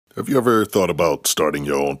Have you ever thought about starting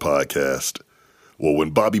your own podcast? Well, when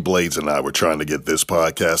Bobby Blades and I were trying to get this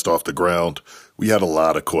podcast off the ground, we had a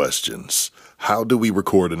lot of questions. How do we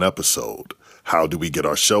record an episode? How do we get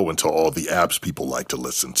our show into all the apps people like to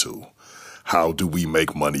listen to? How do we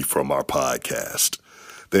make money from our podcast?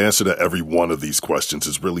 The answer to every one of these questions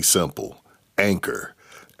is really simple. Anchor.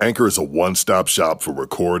 Anchor is a one-stop shop for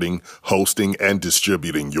recording, hosting, and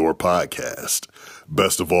distributing your podcast.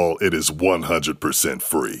 Best of all, it is 100%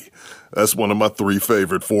 free. That's one of my 3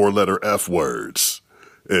 favorite 4-letter F words.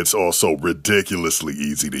 It's also ridiculously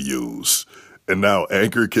easy to use. And now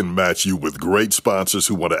Anchor can match you with great sponsors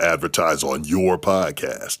who want to advertise on your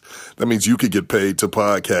podcast. That means you could get paid to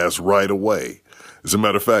podcast right away. As a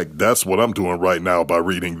matter of fact, that's what I'm doing right now by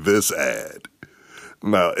reading this ad.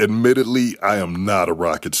 Now, admittedly, I am not a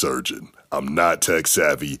rocket surgeon. I'm not tech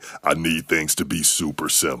savvy. I need things to be super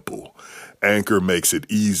simple. Anchor makes it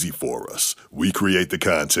easy for us. We create the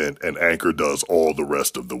content and Anchor does all the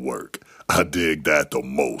rest of the work. I dig that the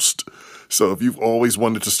most. So if you've always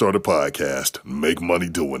wanted to start a podcast, make money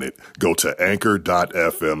doing it, go to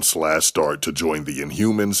anchor.fm/start to join the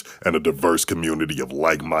Inhumans and a diverse community of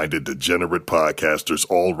like-minded degenerate podcasters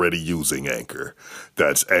already using Anchor.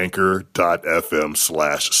 That's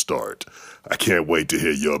anchor.fm/start. I can't wait to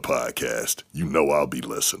hear your podcast. You know I'll be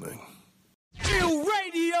listening. Ill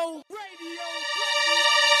Radio.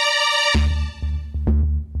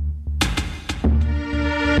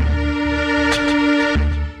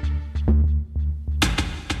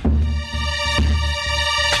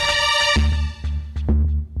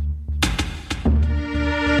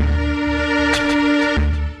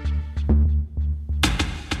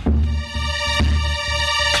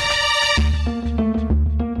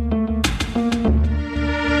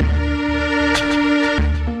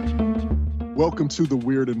 Welcome to the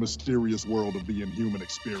weird and mysterious world of the Inhuman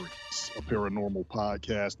Experience, a paranormal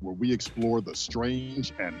podcast where we explore the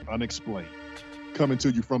strange and unexplained. Coming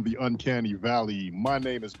to you from the Uncanny Valley, my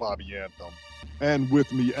name is Bobby Anthem, and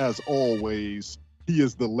with me, as always, he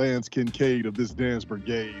is the Lance Kincaid of this dance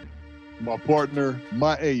brigade, my partner,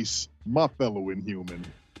 my ace, my fellow Inhuman.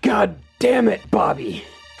 God damn it, Bobby.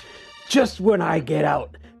 Just when I get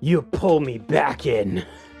out, you pull me back in.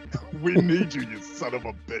 We need you, you son of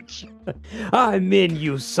a bitch. I'm in,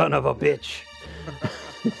 you son of a bitch.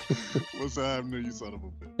 What's happening, you son of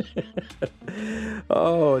a bitch?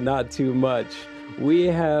 Oh, not too much. We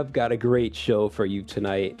have got a great show for you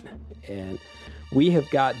tonight. And we have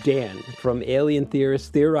got Dan from Alien Theorists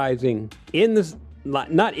Theorizing in the,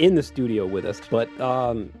 not in the studio with us, but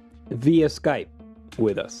via Skype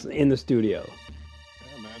with us in the studio.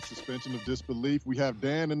 Suspension of disbelief. We have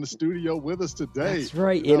Dan in the studio with us today. That's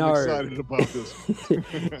right. I'm excited about this.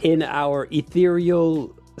 In our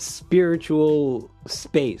ethereal, spiritual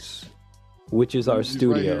space, which is our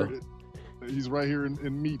studio. He's right here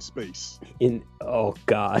in meat space. Oh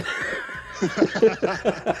God.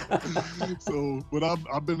 So, but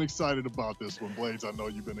I've been excited about this one, Blades. I know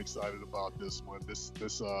you've been excited about this one.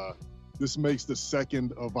 This makes the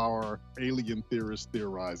second of our Alien Theorists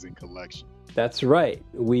Theorizing collection. That's right.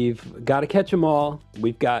 We've got to catch them all.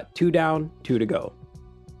 We've got 2 down, 2 to go.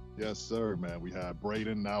 Yes, sir, man. We have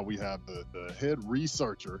Braden. Now we have the head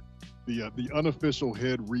researcher, the unofficial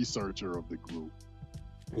head researcher of the group.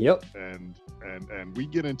 Yep. And we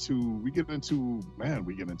get into a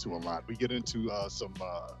lot. We get into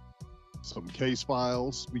some case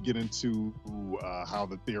files. We get into how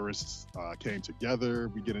the theorists came together.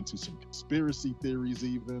 We get into some conspiracy theories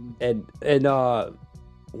even. And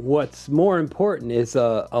what's more important is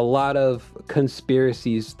a lot of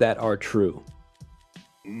conspiracies that are true.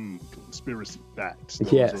 Conspiracy facts.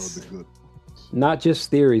 Yes. Those are the good ones. Not just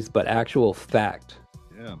theories, but actual fact.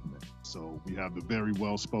 Yeah, man. So we have the very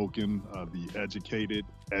well-spoken, the educated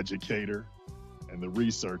educator, and the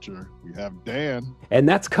researcher. We have Dan. And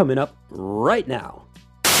that's coming up right now.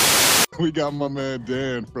 We got my man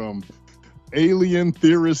Dan from Alien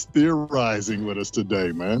Theorists Theorizing with us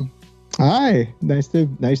today, man. Hi, nice to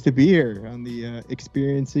be here on the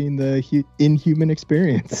experiencing the Inhuman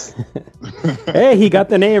Experience. Hey, he got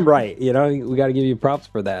the name right. You know, we got to give you props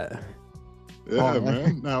for that. Yeah,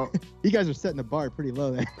 man. Now you guys are setting the bar pretty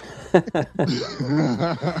low there.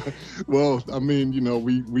 Well, I mean, you know,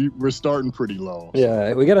 we're starting pretty low.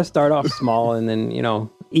 Yeah, we got to start off small and then, you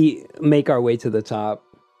know, make our way to the top.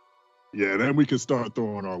 Yeah, then we can start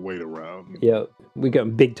throwing our weight around. Yep, we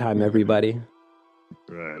got big time, everybody.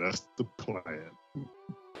 Right, that's the plan.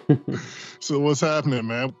 So what's happening,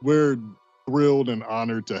 man? We're thrilled and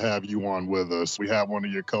honored to have you on with us. We had one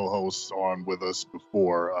of your co-hosts on with us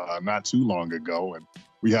before, not too long ago, and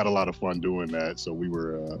we had a lot of fun doing that. So we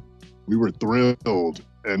were we were thrilled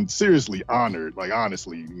and seriously honored. Like,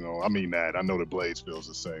 honestly, you know, I mean that. I know that Blades feels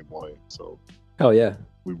the same way. So, Oh yeah.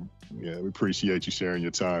 we appreciate you sharing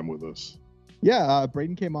your time with us. Yeah,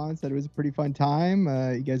 Braden came on, said it was a pretty fun time.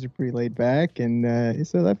 You guys are pretty laid back, and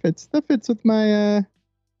so that fits with my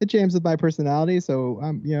it jams with my personality. So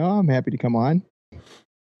I'm happy to come on.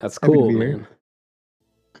 That's Happy to cool, be here. man.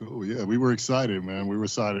 Cool. Yeah, we were excited, man. We were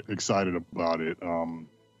excited about it.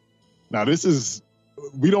 Now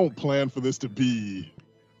we don't plan for this to be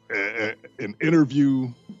an interview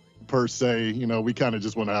per se. You know, we kind of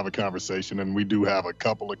just want to have a conversation, and we do have a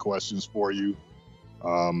couple of questions for you.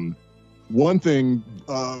 One thing,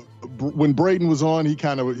 when Braden was on, he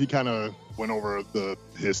kind of went over the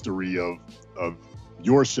history of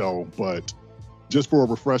your show, but just for a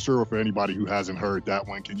refresher, or for anybody who hasn't heard that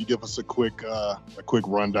one, can you give us a quick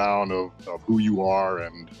rundown of who you are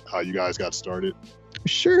and how you guys got started?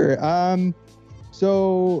 Sure.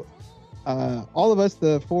 So all of us,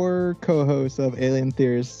 the 4 co-hosts of Alien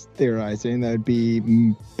Theorists Theorizing, that would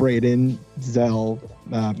be Braden, Zell,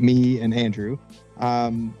 me, and Andrew.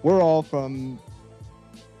 We're all from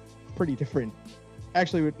pretty different,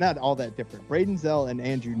 actually not all that different. Braden, Zell, and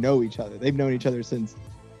Andrew know each other. They've known each other since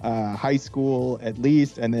high school at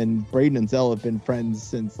least, and then Braden and Zell have been friends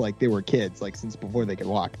since like they were kids, like since before they could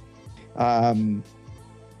walk.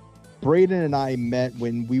 Braden and I met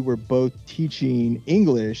when we were both teaching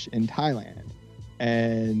English in Thailand,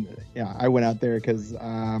 and I went out there because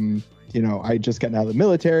I just gotten out of the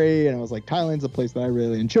military, and I was like, Thailand's a place that I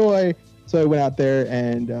really enjoy. So I went out there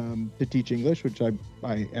and to teach English, which I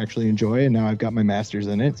actually enjoy, and now I've got my master's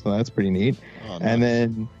in it, so that's pretty neat. Oh, nice. And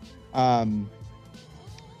then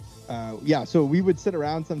so we would sit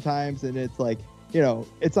around sometimes, and it's like,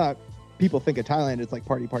 it's not, people think of Thailand, it's like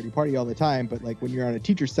party all the time, but like when you're on a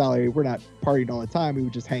teacher's salary, we're not partying all the time. We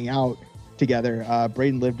would just hang out together.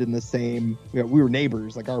 Braden lived in the same, we were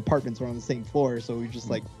neighbors, like our apartments were on the same floor, so we just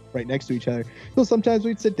like right next to each other. So sometimes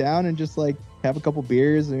we'd sit down and just like have a couple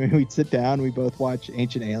beers, and we'd sit down, we both watch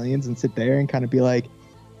Ancient Aliens and sit there and kind of be like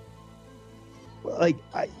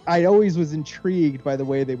I always was intrigued by the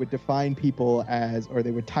way they would define people as, or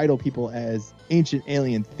they would title people as ancient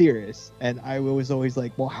alien theorists. And I was always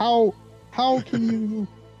like, well, how can you,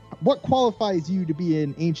 what qualifies you to be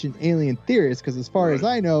an ancient alien theorist? Because as far as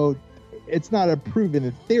I know, it's not a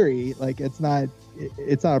proven theory. Like it's not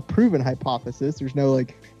a proven hypothesis. There's no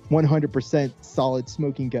like 100% solid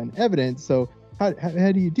smoking gun evidence. So how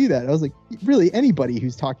do you do that? I was like, really, anybody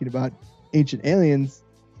who's talking about ancient aliens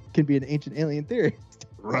can be an ancient alien theorist.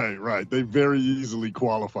 Right. They very easily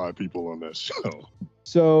qualify people on that show.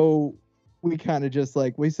 So we kind of just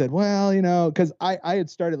like, we said, well, because I had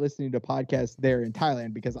started listening to podcasts there in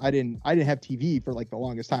Thailand because I didn't have TV for like the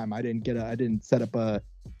longest time. I didn't set up a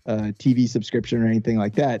TV subscription or anything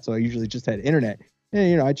like that. So I usually just had internet.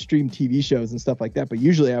 And, I'd stream TV shows and stuff like that. But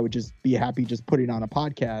usually I would just be happy just putting on a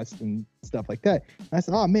podcast and stuff like that. And I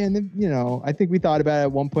said, oh, man, I think we thought about it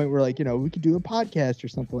at one point. We're like, we could do a podcast or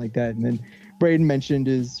something like that. And then Braden mentioned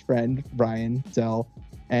his friend, Brian Zell.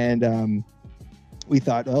 And we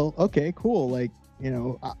thought, oh, okay, cool. Like,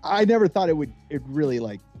 I never thought it really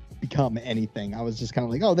like become anything. I was just kind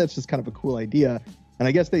of like, oh, that's just kind of a cool idea. And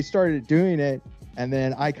I guess they started doing it. And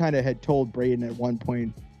then I kind of had told Braden at one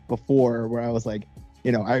point before where I was like,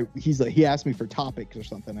 he asked me for topics or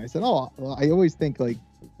something. I said, oh, well, I always think like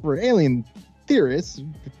for alien theorists,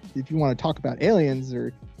 if you want to talk about aliens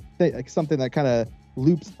or like something that kind of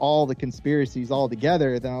loops all the conspiracies all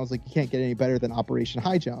together, then I was like, you can't get any better than Operation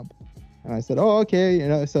High Jump. And I said, oh,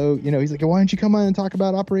 okay. So, he's like, why don't you come on and talk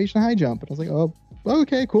about Operation High Jump? And I was like, oh,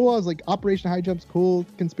 okay, cool. I was like, Operation High Jump's cool.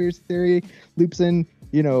 Conspiracy theory loops in,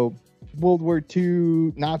 World War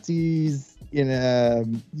II, Nazis,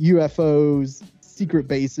 UFOs, secret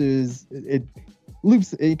bases. It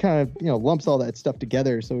loops, it kind of, lumps all that stuff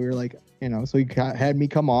together. So we were like, so he had me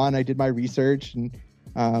come on. I did my research, and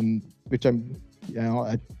which I'm,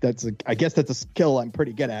 I guess that's a skill I'm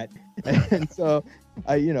pretty good at. And so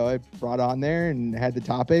I brought on there and had the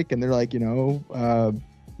topic, and they're like,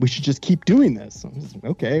 we should just keep doing this. I was like,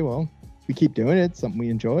 okay, well, we keep doing it. It's something we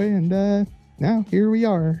enjoy, and now here we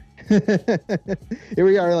are. Here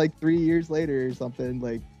we are, like 3 years later or something,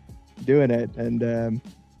 like doing it, and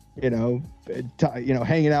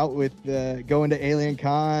hanging out with, going to Alien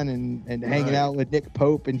Con and hanging out with Nick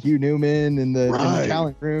Pope and Hugh Newman in the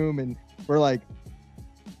talent room, and we're like,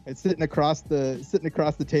 sitting across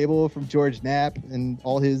the table from George Knapp and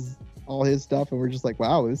all his stuff, and we're just like,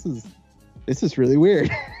 wow, this is really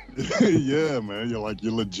weird. Yeah, man, you're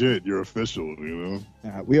legit, you're official,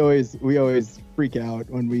 We always freak out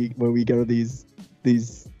when we go to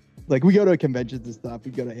these like we go to conventions and stuff.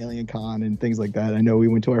 We go to Alien Con and things like that. I know we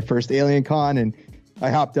went to our first Alien Con, and I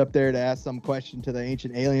hopped up there to ask some question to the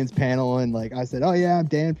Ancient Aliens panel, and like I said, "Oh yeah, I'm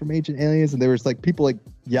Dan from Ancient Aliens," and there was like people like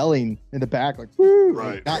yelling in the back, like "Woo!"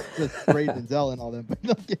 Right. Like, not just Ray Denzel and all them, but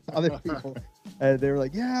like, other people. And they were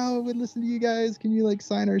like, "Yeah, I would listen to you guys. Can you like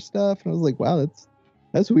sign our stuff?" And I was like, "Wow,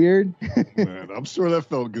 that's weird." Man, I'm sure that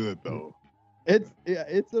felt good though.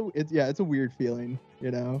 It's a weird feeling,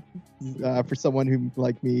 you know, for someone who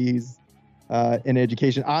like me, he's in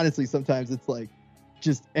education. Honestly, sometimes it's like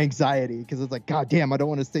just anxiety because it's like, God damn, I don't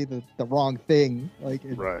want to say the wrong thing. Like,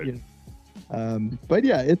 Right. You know. But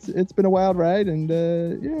yeah, it's been a wild ride, and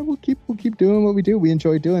yeah, we'll keep doing what we do. We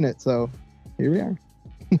enjoy doing it, so here we are.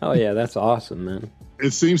 Oh yeah, that's awesome, man.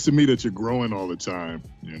 It seems to me that you're growing all the time,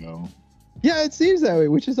 you know. Yeah, it seems that way,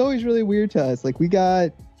 which is always really weird to us. Like we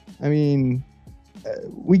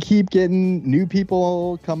keep getting new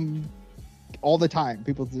people come all the time.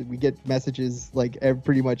 We get messages like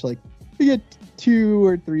pretty much like we get 2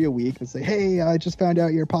 or 3 a week and say, "Hey, I just found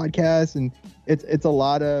out your podcast," and it's a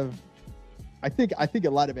lot of. I think a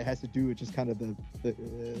lot of it has to do with just kind of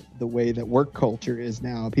the way that work culture is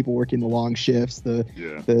now. People working the long shifts, the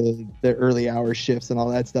early hour shifts, and all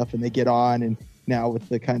that stuff, and they get on. And now with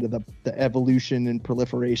the kind of the evolution and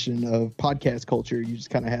proliferation of podcast culture, you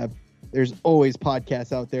just kind of have. There's always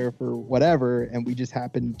podcasts out there for whatever, and we just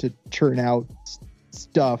happen to churn out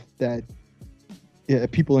stuff that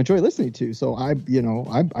people enjoy listening to. So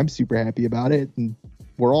I'm super happy about it, and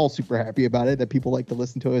we're all super happy about it that people like to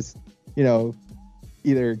listen to us. You know,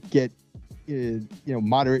 either get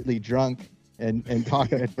moderately drunk and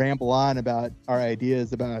talk and ramble on about our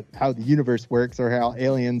ideas about how the universe works or how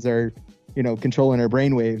aliens are, controlling our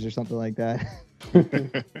brainwaves or something like that.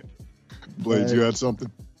 Blade, you had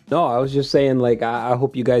something? No, I was just saying, like, I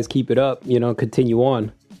hope you guys keep it up, continue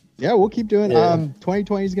on. Yeah, we'll keep doing it. Yeah.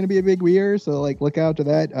 2020 is going to be a big year, so like look out to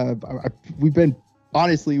that. We've been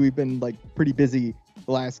like pretty busy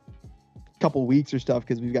the last couple weeks or stuff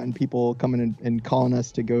because we've gotten people coming and calling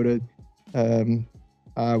us to go to.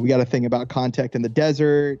 We got a thing about Contact in the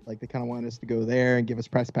Desert, like they kind of want us to go there and give us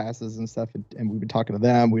press passes and stuff, and we've been talking to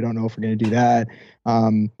them. We don't know if we're going to do that.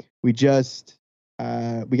 We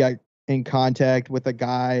got in contact with a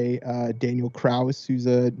guy, Daniel Kraus, who's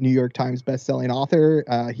a New York Times bestselling author.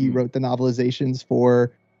 He wrote the novelizations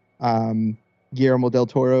for Guillermo del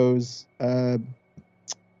Toro's The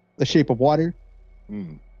Shape of Water.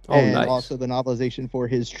 Oh, and nice. also the novelization for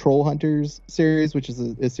his Troll Hunters series, which is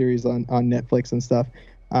a series on Netflix and stuff.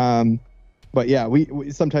 But yeah,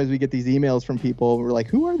 we sometimes we get these emails from people. We're like,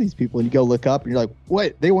 who are these people? And you go look up and you're like,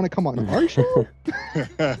 what? They want to come on our show?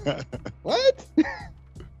 What?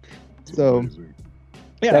 So Amazing.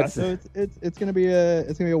 yeah, so it's gonna be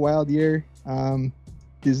a wild year.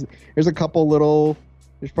 There's a couple little.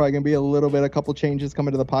 There's probably gonna be a couple changes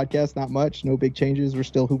coming to the podcast. Not much, no big changes. We're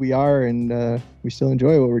still who we are, and we still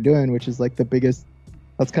enjoy what we're doing, which is like the biggest.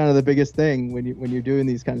 That's kind of the biggest thing when you're doing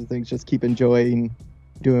these kinds of things. Just keep enjoying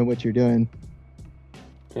doing what you're doing.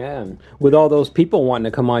 Yeah, and with all those people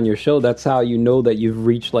wanting to come on your show, that's how you know that you've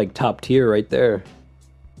reached like top tier right there.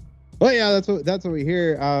 Well, yeah, that's what we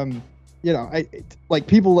hear.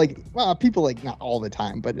 People not all the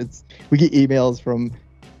time, but we get emails from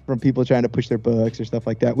people trying to push their books or stuff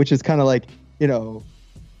like that, which is kind of like,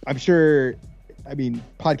 I'm sure,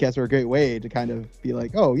 podcasts are a great way to kind of be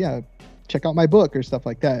like, oh yeah, check out my book or stuff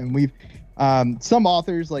like that. And we've, some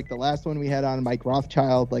authors, like the last one we had on, Mike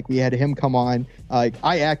Rothschild, like we had him come on. Like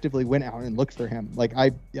I actively went out and looked for him. Like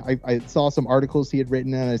I saw some articles he had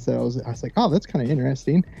written, and I was like, oh, that's kind of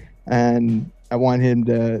interesting. And I want him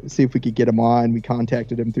to see if we could get him on. We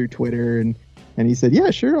contacted him through Twitter, and he said, yeah,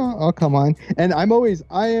 sure, I'll come on. And I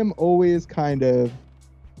am always kind of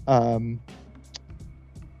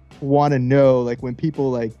want to know, like, when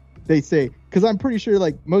people, like, they say, because I'm pretty sure,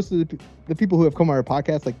 like, most of the people who have come on our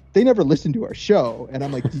podcast, like, they never listen to our show. And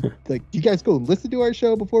I'm like, do you guys go listen to our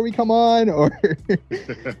show before we come on? Or,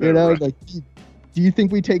 Right. like, do you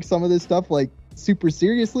think we take some of this stuff, like, super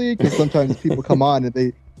seriously? Because sometimes people come on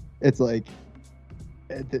and it's like,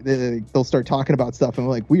 they'll start talking about stuff and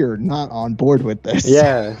we're like, we are not on board with this.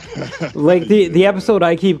 Yeah, like the episode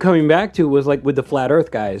I keep coming back to was like with the Flat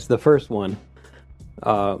Earth guys, the first one.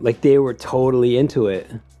 Like they were totally into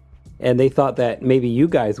it, and they thought that maybe you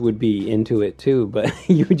guys would be into it too, but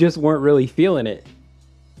you just weren't really feeling it.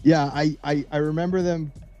 Yeah, I remember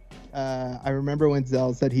them. I remember when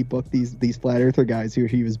Zell said he booked these Flat Earther guys who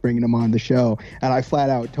he was bringing them on the show, and I flat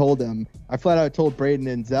out told Braden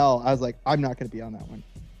and Zell, I was like, I'm not going to be on that one.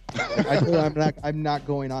 I told him I'm not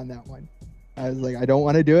going on that one. I was like, I don't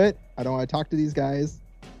want to do it. I don't want to talk to these guys.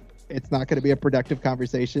 it's not going to be a productive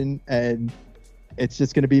conversation, and it's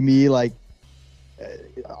just going to be me like,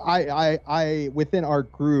 I within our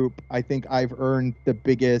group, I think I've earned the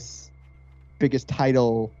biggest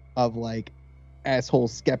title of like asshole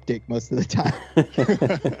skeptic most of the time.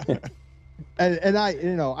 and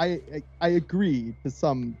I agree to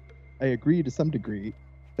some degree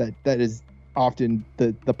that is often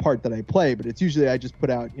the part that I play, but it's usually I just put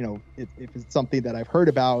out, if it's something that I've heard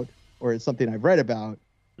about or it's something I've read about.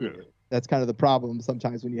 Yeah. That's kind of the problem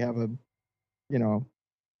sometimes when you have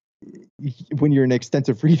when you're an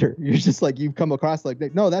extensive reader, you're just like, you've come across like,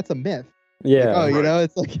 no, that's a myth. Yeah. Like,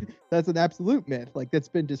 it's like, that's an absolute myth. Like, that's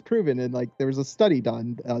been disproven. And like, there was a study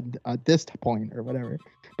done at this point or whatever.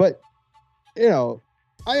 But,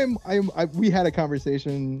 we had a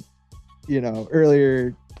conversation,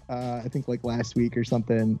 earlier, I think like last week or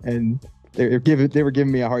something. And they were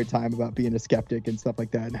giving me a hard time about being a skeptic and stuff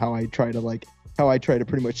like that. And how I try to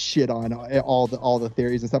pretty much shit on all the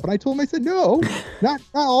theories and stuff. And I told him, I said, no, not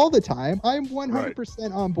all the time. I'm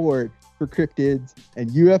 100% on board for cryptids and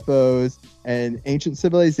UFOs and ancient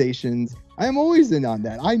civilizations. I am always in on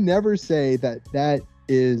that. I never say that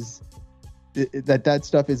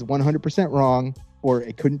stuff is 100% wrong or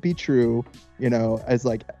it couldn't be true. As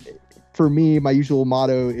like, for me, my usual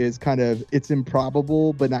motto is kind of, it's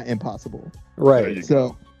improbable, but not impossible. Right.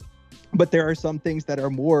 So, but there are some things that are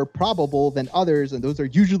more probable than others, and those are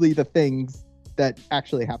usually the things that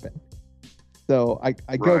actually happen. So I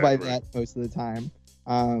go by that most of the time.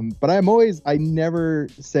 But I never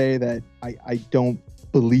say that I don't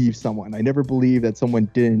believe someone. I never believe that someone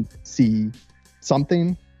didn't see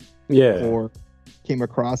something, or came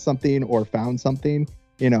across something or found something.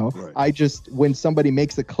 I just, when somebody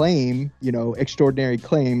makes a claim, extraordinary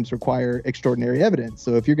claims require extraordinary evidence.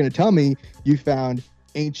 So if you're going to tell me you found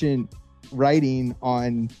ancient writing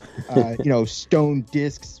on stone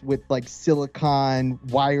discs with like silicon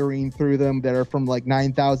wiring through them that are from like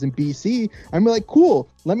 9,000 BC, I'm like, cool,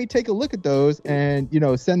 let me take a look at those and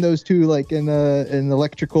send those to like an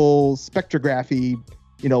electrical spectrography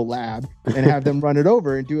lab and have them run it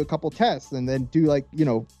over and do a couple tests and then do like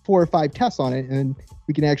 4 or 5 tests on it, and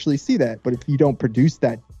we can actually see that. But if you don't produce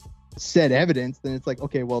that said evidence, then it's like,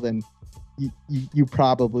 okay, well then you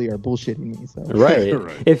probably are bullshitting me. So right.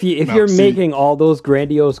 If you're making all those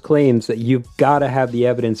grandiose claims, that you've got to have the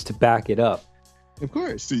evidence to back it up. Of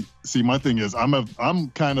course. See, my thing is, I'm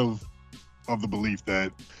kind of the belief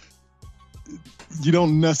that you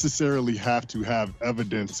don't necessarily have to have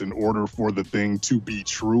evidence in order for the thing to be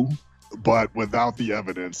true, but without the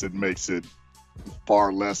evidence, it makes it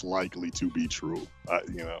far less likely to be true.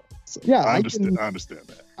 So yeah, I understand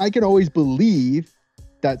that. I can always believe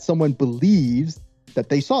that someone believes that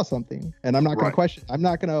they saw something, and I'm not going to question. I'm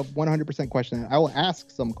not going to 100% question it. I will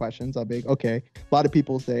ask some questions. I'll be like, okay. A lot of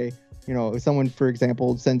people say, if someone, for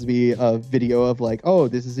example, sends me a video of like, oh,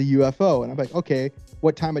 this is a UFO, and I'm like, okay,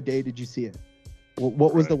 what time of day did you see it?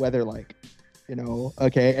 What was the weather like?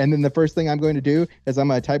 Okay. And then the first thing I'm going to do is I'm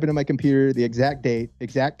going to type into my computer the exact date,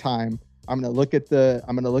 exact time. I'm going to look at the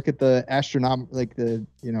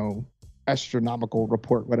astronomical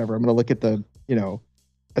report, whatever. I'm going to look at the,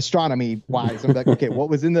 astronomy wise. I'm like, okay, what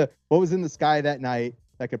was in the sky that night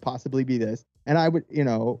that could possibly be this? And I would,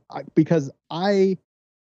 because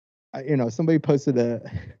somebody posted a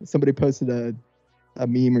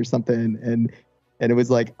meme or something, and it was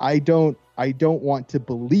like, I don't want to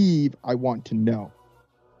believe, I want to know.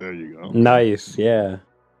 There you go. Nice. Yeah.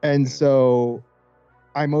 And so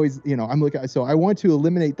I'm always, I'm looking, so I want to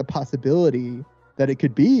eliminate the possibility that it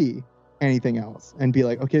could be anything else and be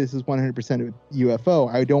like, okay, this is 100% a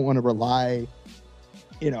UFO. I don't want to rely,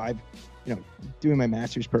 doing my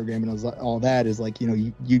master's program and all that is like,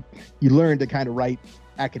 you learn to kind of write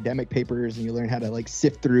academic papers and you learn how to like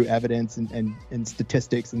sift through evidence and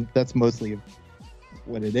statistics. And that's mostly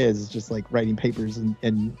what it is. It's just like writing papers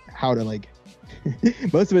and how to like,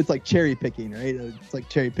 most of it's like cherry picking, right? It's like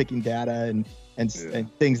cherry picking data and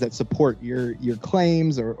things that support your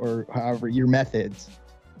claims or however your methods.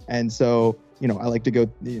 And so, I like to go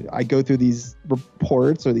through these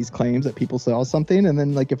reports or these claims that people saw something. And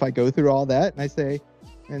then like, if I go through all that and I say,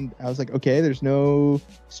 and I was like, okay, there's no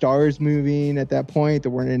stars moving at that point.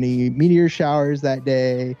 There weren't any meteor showers that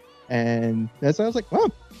day. And that's why I was like,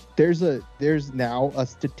 well, there's now a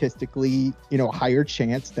statistically, higher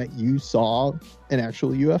chance that you saw an actual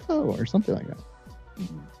UFO or something like that.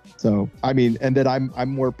 So, I mean, and then I'm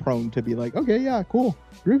more prone to be like, okay, yeah, cool,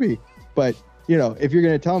 groovy. But, if you're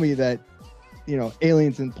going to tell me that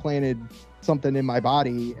aliens implanted something in my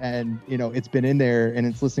body, and it's been in there and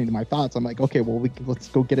it's listening to my thoughts, I'm like, okay, well, let's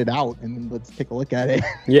go get it out and then let's take a look at it.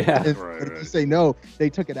 Yeah. If you say no, they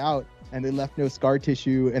took it out and they left no scar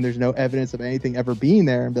tissue and there's no evidence of anything ever being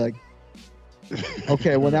there, and be like,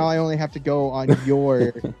 okay, well, now I only have to go on your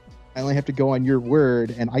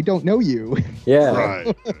word, and I don't know you. Yeah.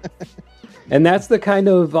 Right. And that's the kind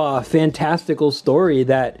of fantastical story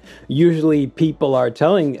that usually people are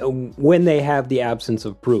telling when they have the absence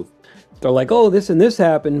of proof. They're like, oh, this and this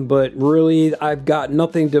happened, but really I've got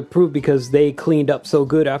nothing to prove because they cleaned up so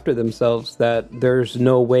good after themselves that there's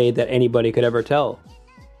no way that anybody could ever tell.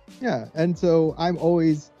 Yeah, and so I'm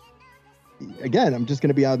always, again, I'm just going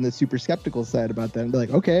to be on the super skeptical side about that and be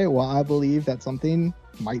like, okay, well, I believe that something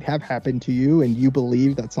might have happened to you and you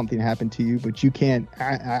believe that something happened to you, but you can't,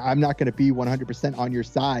 I'm not going to be 100% on your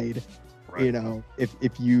side. Right.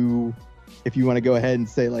 If you want to go ahead and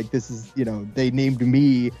say like, this is, they named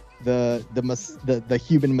me the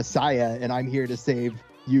human messiah and I'm here to save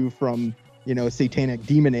you from, satanic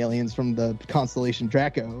demon aliens from the constellation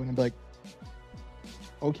Draco. And I'm like,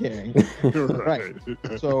 okay. Right.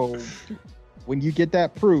 So when you get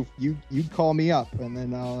that proof, you call me up and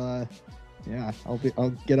then I'll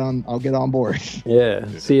get on board. Yeah.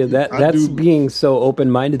 See, that's being so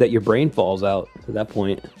open-minded that your brain falls out at that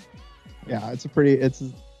point. Yeah,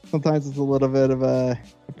 sometimes it's a little bit of a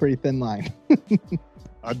pretty thin line.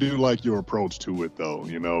 I do like your approach to it, though.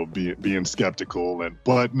 Being skeptical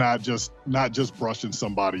but not just brushing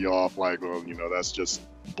somebody off like, well, that's just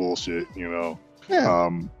bullshit. Yeah.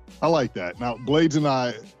 I like that. Now, Blades,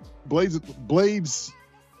 I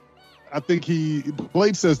think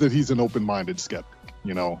Blades says that he's an open-minded skeptic.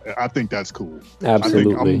 I think that's cool.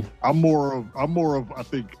 Absolutely. I'm more of I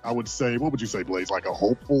think I would say, what would you say, Blades? Like a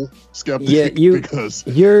hopeful skeptic? Yeah, because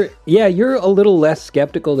you're a little less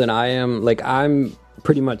skeptical than I am. Like, I'm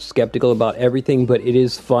pretty much skeptical about everything, but it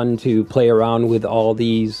is fun to play around with all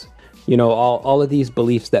these, all of these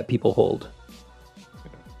beliefs that people hold.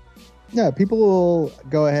 Yeah, people will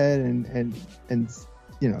go ahead and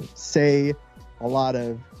say a lot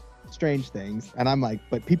of strange things, and I'm like,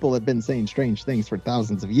 but people have been saying strange things for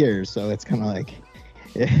thousands of years, so it's kind of like,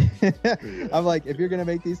 I'm like, if you're gonna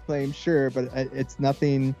make these claims, sure, but it's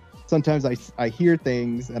nothing. Sometimes I hear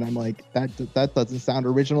things and I'm like, that doesn't sound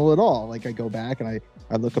original at all. Like, I go back and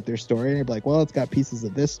I look up their story and I'm like, well, it's got pieces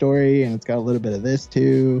of this story and it's got a little bit of this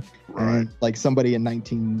too. Right. And like somebody in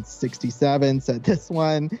 1967 said this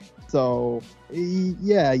one. So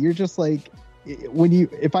yeah, you're just like,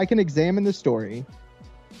 if I can examine the story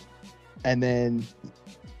and then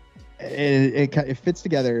it fits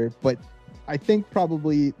together, but I think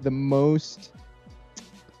probably the most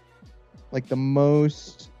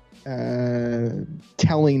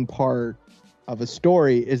telling part of a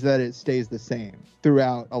story is that it stays the same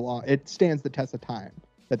throughout it stands the test of time,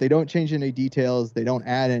 that they don't change any details, they don't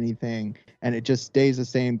add anything, and it just stays the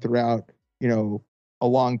same throughout a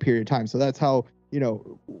long period of time. So that's how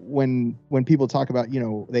when people talk about,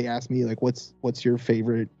 they ask me like, what's your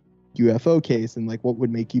favorite UFO case and like what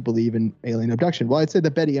would make you believe in alien abduction? Well, I'd say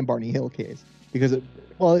the Betty and Barney Hill case, because it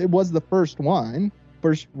was the first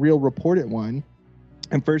real reported one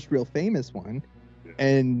and first real famous one,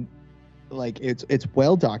 and like it's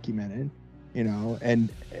well documented, and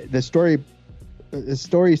the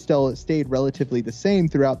story still stayed relatively the same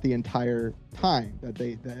throughout the entire time that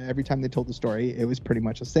every time they told the story, it was pretty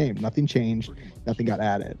much the same. Nothing changed, nothing got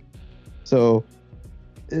added. So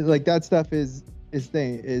like that stuff is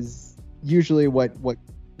usually what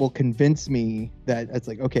will convince me that it's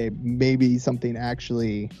like, okay, maybe something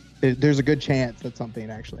actually, there's a good chance that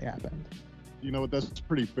something actually happened. That's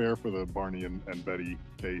pretty fair for the Barney and Betty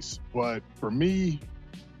case, but for me,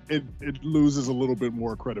 it loses a little bit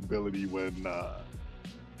more credibility when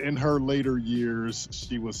in her later years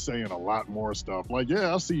she was saying a lot more stuff like,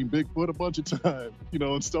 yeah, I've seen Bigfoot a bunch of times,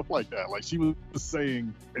 and stuff like that. Like, she was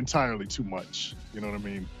saying entirely too much, you know what I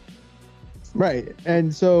mean? Right.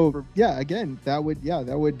 And so yeah, again, that would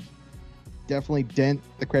definitely dent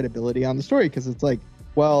the credibility on the story, because it's like,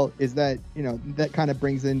 well, is that, that kind of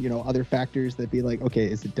brings in, other factors that be like,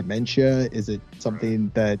 okay, is it dementia? Is it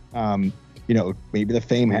something that, maybe the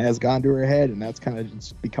fame has gone to her head and that's kind of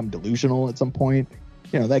just become delusional at some point?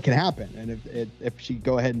 That can happen. And if she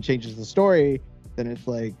go ahead and changes the story, then it's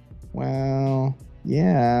like, well,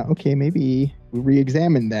 yeah, okay, maybe we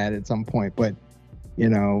re-examine that at some point. But,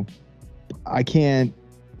 I can't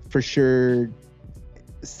for sure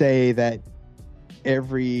say that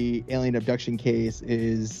every alien abduction case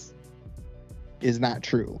is not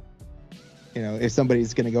true. If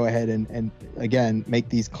somebody's going to go ahead and again make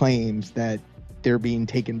these claims that they're being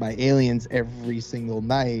taken by aliens every single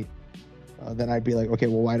night, then I'd be like, okay,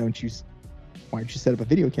 well, why don't you set up a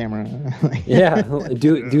video camera? Yeah,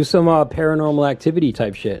 do some Paranormal Activity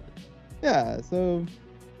type shit. Yeah, so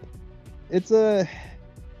it's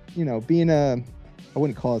being I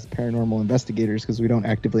wouldn't call us paranormal investigators because we don't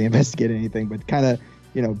actively investigate anything, but kind of,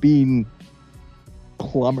 being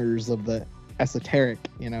plumbers of the esoteric,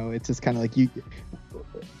 it's just kind of like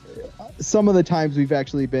some of the times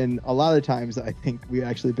a lot of the times I think we've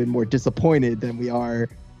actually been more disappointed than we are,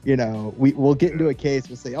 we'll get into a case,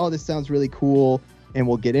 we'll say, oh, this sounds really cool, and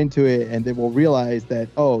we'll get into it, and then we'll realize that,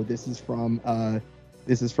 oh, this is from a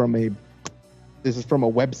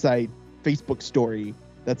website Facebook story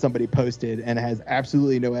that somebody posted and it has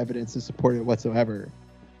absolutely no evidence to support it whatsoever.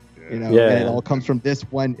 And it all comes from this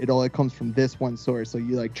one. It all comes from this one source. So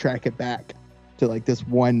you like track it back to like this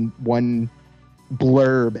one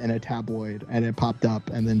blurb in a tabloid, and it popped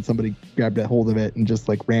up, and then somebody grabbed a hold of it and just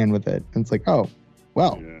like ran with it. And it's like, oh,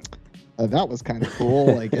 well, that was kind of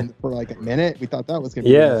cool. Like, and for like a minute, we thought that was gonna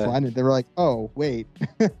be really fun, and they were like, oh, wait.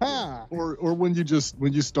 or when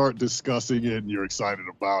you start discussing it and you're excited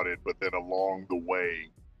about it, but then along the way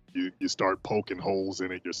you start poking holes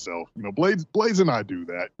in it yourself. Blades and I do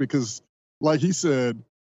that because, like he said,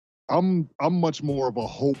 I'm much more of a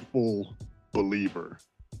hopeful believer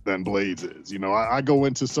than Blades is. I go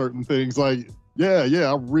into certain things like,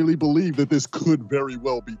 I really believe that this could very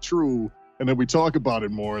well be true, and then we talk about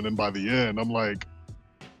it more, and then by the end I'm like,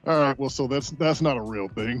 all right, well, so that's not a real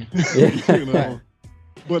thing.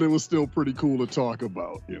 But it was still pretty cool to talk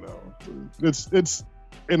about. It's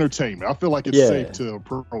entertainment. I feel like it's safe to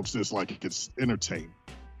approach this like it's entertainment.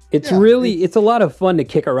 It's a lot of fun to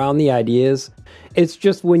kick around the ideas. It's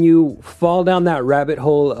just when you fall down that rabbit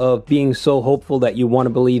hole of being so hopeful that you want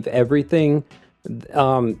to believe everything,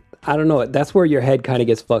 I don't know, that's where your head kind of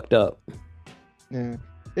gets fucked up. Yeah.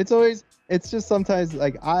 It's just sometimes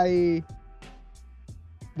like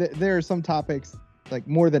there are some topics like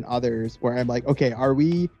more than others where I'm like, okay, are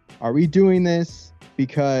we doing this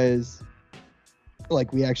because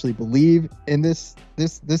like we actually believe in this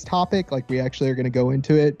topic, like we actually are going to go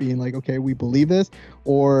into it being like, okay, we believe this,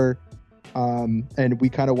 or and we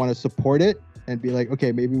kind of want to support it and be like,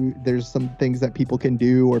 okay, maybe there's some things that people can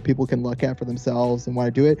do or people can look at for themselves and want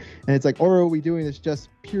to do it, and it's like, or are we doing this just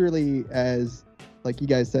purely as, like you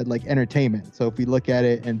guys said, like entertainment? So if we look at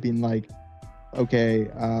it and being like, okay,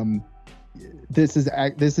 this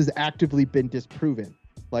has actively been disproven,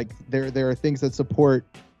 like there are things that support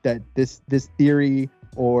that this theory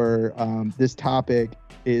or this topic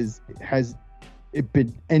has it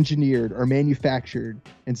been engineered or manufactured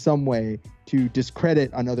in some way to discredit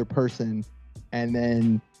another person, and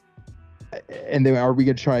then are we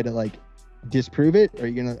gonna try to like disprove it?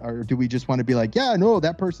 Or do we just want to be like, yeah, no,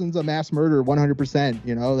 that person's a mass murderer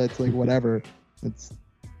 100%, that's like whatever. It's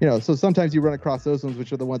so sometimes you run across those ones,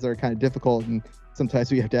 which are the ones that are kind of difficult, and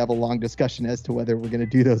sometimes we have to have a long discussion as to whether we're going to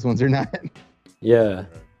do those ones or not. Yeah.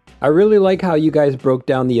 I really like how you guys broke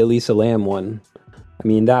down the Elisa Lam one. I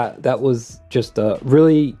mean, that was just a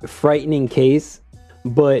really frightening case,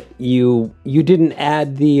 but you didn't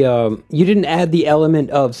add the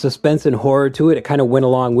element of suspense and horror to it. It kind of went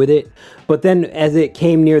along with it. But then as it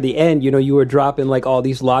came near the end, you were dropping like all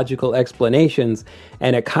these logical explanations,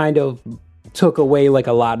 and it kind of took away like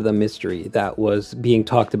a lot of the mystery that was being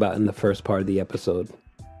talked about in the first part of the episode.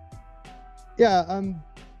 Yeah,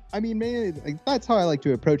 I mean, mainly, like, that's how I like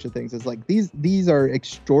to approach the things. Is like these are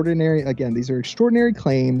extraordinary. Again, these are extraordinary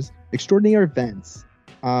claims, extraordinary events.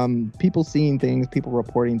 People seeing things, people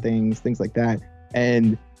reporting things like that.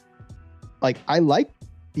 And like, I like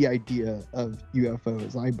the idea of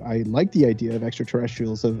UFOs. I like the idea of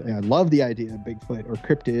extraterrestrials. And I love the idea of Bigfoot or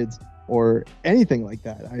cryptids or anything like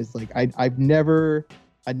that. I was like, I've never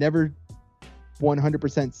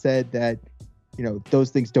 100% said that, those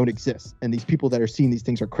things don't exist, and these people that are seeing these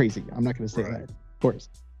things are crazy. I'm not going to say that, of course.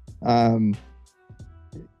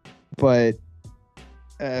 But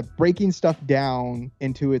breaking stuff down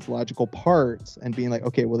into its logical parts and being like,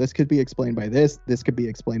 okay, well, this could be explained by this. This could be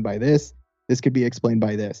explained by this. This could be explained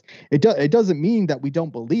by this. It doesn't mean that we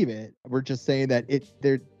don't believe it. We're just saying that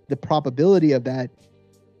the probability of that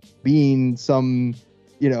being some,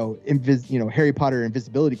 Harry Potter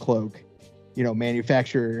invisibility cloak,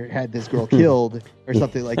 manufacturer had this girl killed or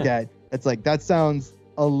something like that. It's like, that sounds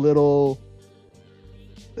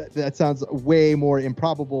way more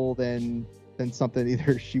improbable than something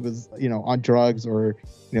either she was, on drugs or,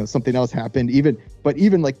 something else happened.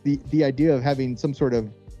 Even like the idea of having some sort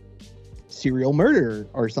of serial murder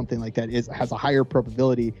or something like that has a higher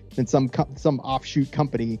probability than some offshoot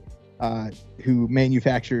company who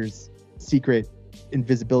manufactures secret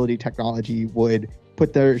invisibility technology would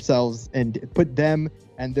put themselves and put them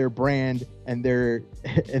and their brand and their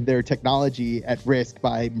technology at risk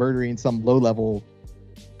by murdering some low-level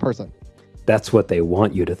person. That's what they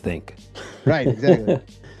want you to think. Right, exactly.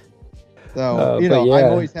 So, yeah.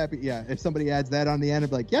 I'm always happy. Yeah, if somebody adds that on the end,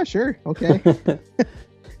 I'm like, yeah, sure, okay.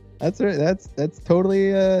 That's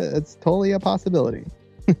totally a possibility.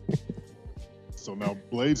 So now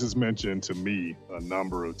Blades has mentioned to me a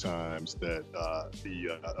number of times that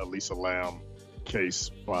the Elisa Lam case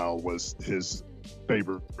file was his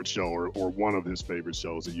favorite show or one of his favorite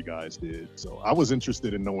shows that you guys did. So I was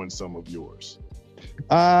interested in knowing some of yours.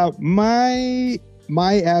 My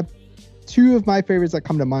app, two of my favorites that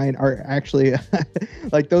come to mind are actually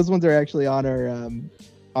like those ones are actually on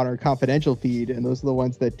our confidential feed, and those are the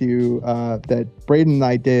ones that that Braden and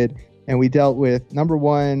I did. And we dealt with, number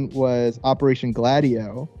one was Operation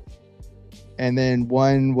Gladio, and then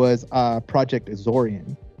one was Project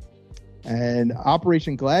Azorian. And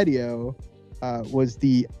Operation Gladio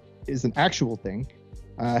is an actual thing,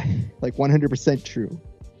 like 100% true.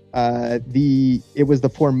 It was the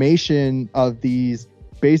formation of these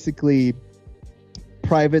basically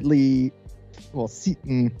privately,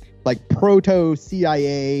 like proto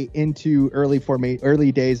CIA into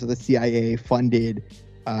early days of the CIA funded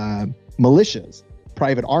militias,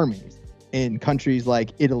 private armies in countries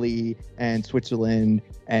like Italy and Switzerland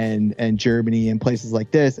and Germany and places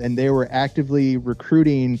like this. And they were actively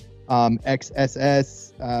recruiting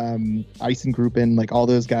ex-SS, Eisengruppen, like all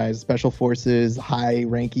those guys, special forces,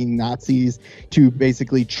 high-ranking Nazis, to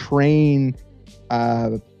basically train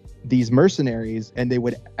these mercenaries, and they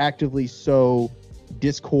would actively sow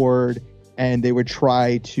discord, and they would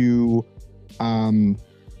try to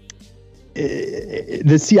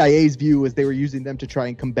the CIA's view was they were using them to try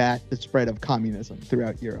and combat the spread of communism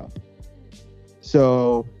throughout Europe.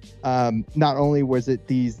 So not only was it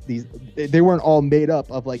these they weren't all made up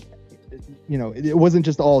of like, it wasn't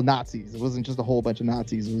just all Nazis. It wasn't just a whole bunch of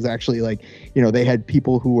Nazis. It was actually like, they had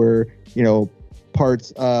people who were,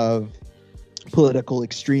 parts of political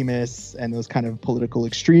extremists and those kind of political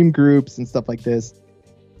extreme groups and stuff like this.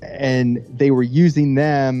 And they were using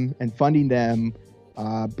them and funding them,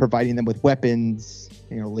 providing them with weapons,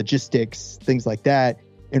 logistics, things like that,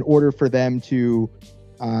 in order for them to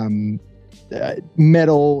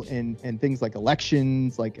meddle in things like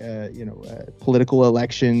elections, like political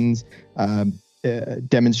elections,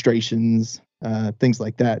 demonstrations, things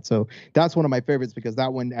like that. So that's one of my favorites, because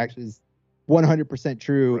that one actually is 100%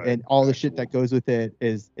 true, right. And all the shit that goes with it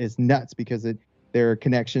is nuts, because there are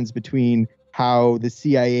connections between how the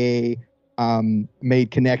CIA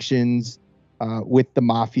made connections with the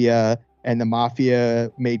mafia, and the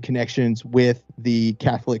mafia made connections with the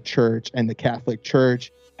Catholic Church, and the Catholic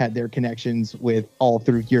Church had their connections with all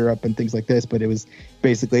through Europe and things like this. But it was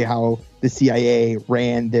basically how the CIA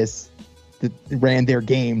ran their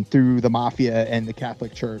game through the mafia and the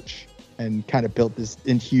Catholic Church, and kind of built this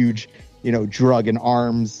huge, drug and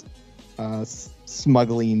arms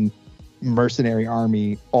smuggling mercenary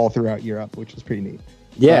army all throughout Europe, which was pretty neat.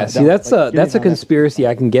 Yeah, that's a conspiracy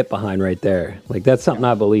I can get behind right there. Like, that's something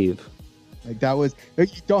I believe. Like, that was, you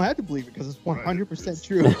don't have to believe it because it's 100%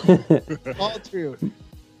 true. All true.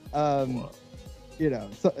 So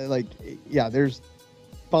like, yeah, there's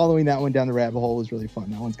following that one down the rabbit hole was really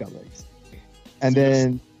fun. That one's got legs. And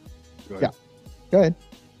then, go ahead.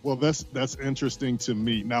 Well, that's interesting to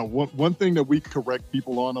me. Now, one thing that we correct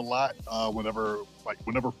people on a lot,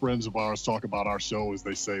 whenever friends of ours talk about our show, is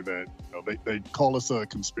they say that they call us a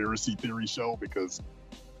conspiracy theory show because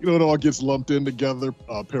it all gets lumped in together,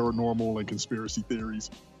 paranormal and conspiracy theories.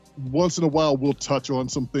 Once in a while, we'll touch on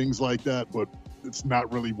some things like that, but it's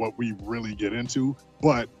not really what we really get into.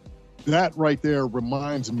 But that right there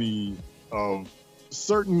reminds me of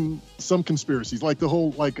some conspiracies, like the whole,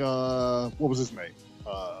 like, what was his name?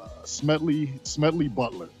 Smedley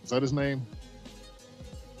Butler. Is that his name?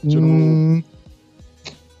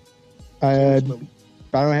 I don't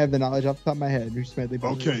have the knowledge off the top of my head. Who's Smedley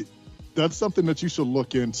Butler? Okay. That's something that you should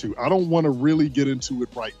look into. I don't want to really get into it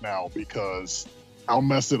right now because I'll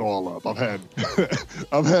mess it all up.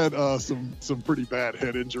 I've had some pretty bad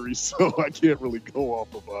head injuries, so I can't really go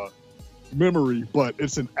off of memory. But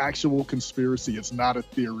it's an actual conspiracy. It's not a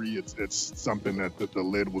theory. It's something that the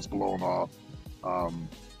lid was blown off.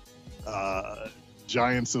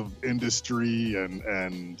 Giants of industry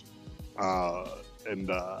and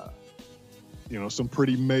some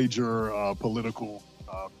pretty major political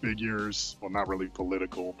figures. Well, not really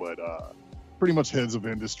political, but pretty much heads of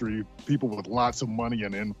industry, people with lots of money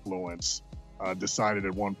and influence, decided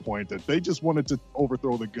at one point that they just wanted to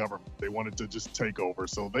overthrow the government. They wanted to just take over.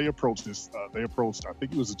 So they approached I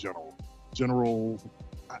think it was a general.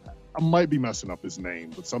 I might be messing up his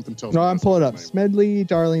name, but something tells me. No, I'm pulling up Smedley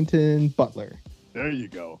Darlington Butler. There you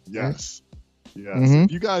go. Yes. Yes. Mhm.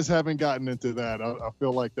 If you guys haven't gotten into that, I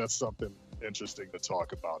feel like that's something interesting to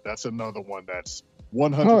talk about. That's another one that's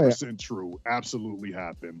 100% true. Absolutely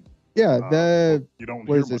happened. Yeah, You don't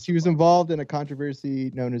what hear is this? much He was about involved in a controversy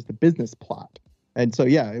known as the business plot. And so,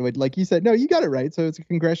 yeah, it would, like you said, no, you got it right. So it's a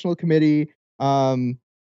congressional committee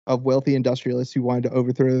of wealthy industrialists who wanted to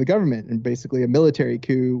overthrow the government and basically a military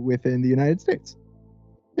coup within the United States.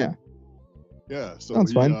 it. Yeah. So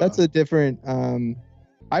Sounds fun. That's a different.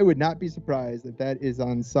 I would not be surprised if that is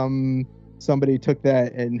on somebody took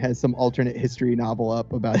that and has some alternate history novel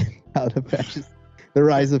up about how the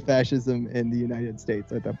rise of fascism in the United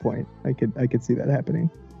States at that point. I could see that happening.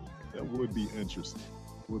 That would be interesting.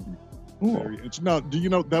 Would be Cool. very interesting. Now, do you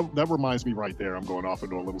know that reminds me right there? I'm going off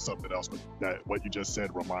into a little something else, but that what you just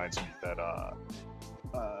said reminds me that.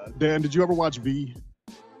 Dan, did you ever watch V?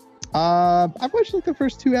 I've watched like the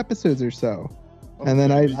first 2 episodes or so, and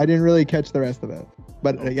then I didn't really catch the rest of it.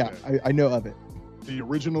 But yeah, I know of it. The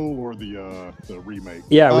original or the remake?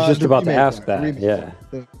 Yeah, I was just The about to remake ask one, that. remake Yeah.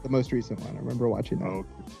 one, the most recent one. I remember watching that. Oh,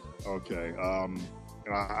 okay.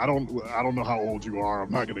 I don't know how old you are.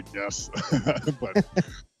 I'm not gonna guess, but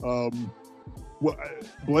well,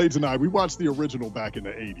 Blades and I, we watched the original back in the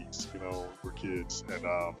 80s. You know, we're kids, and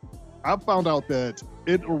I found out that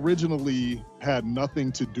it originally had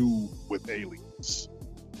nothing to do with aliens.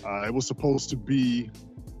 It was supposed to be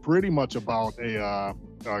pretty much about a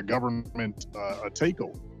government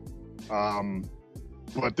takeover.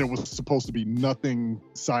 But there was supposed to be nothing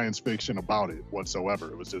science fiction about it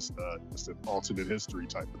whatsoever. It was just an alternate history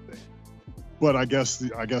type of thing. But I guess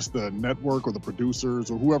the network or the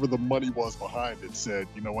producers or whoever the money was behind it said,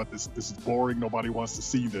 you know what, this is boring. Nobody wants to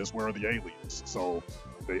see this. Where are the aliens? So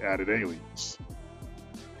they added aliens.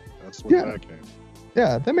 That's where that came.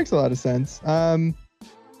 Yeah, that makes a lot of sense.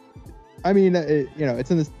 I mean,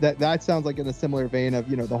 it's in this that sounds like in a similar vein of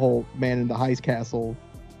the whole man in the heist castle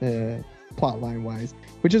plot line wise,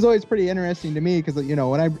 which is always pretty interesting to me because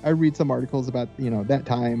when I read some articles about that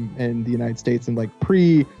time in the United States and like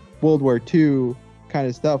pre World War II kind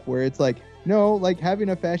of stuff where it's like like having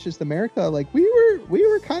a fascist America, like we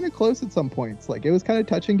were kind of close at some points, like it was kind of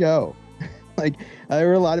touch and go. Like there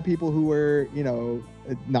were a lot of people who were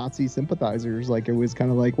Nazi sympathizers. Like it was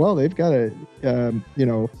kind of like, well, they've got a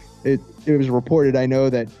it was reported, I know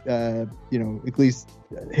that at least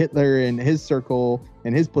Hitler and his circle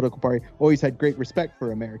and his political party always had great respect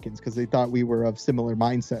for Americans because they thought we were of similar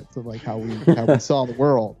mindsets of like how we saw the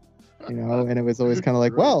world, and it was always kind of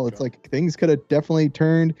like, well, it's like things could have definitely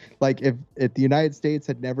turned, like if the United States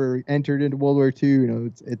had never entered into World War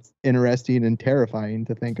II, it's interesting and terrifying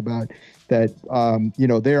to think about that,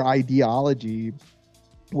 their ideology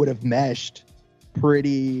would have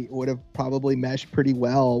probably meshed pretty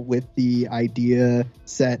well with the idea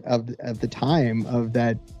set of the time of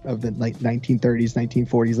the like 1930s,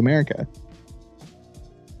 1940s America.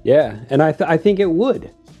 Yeah, and I think it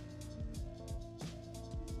would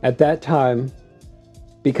at that time,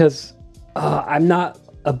 because I'm not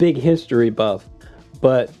a big history buff,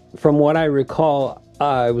 but from what I recall,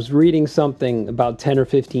 I was reading something about 10 or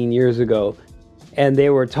 15 years ago, and they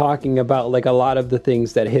were talking about like a lot of the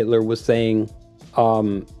things that Hitler was saying.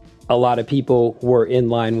 A lot of people were in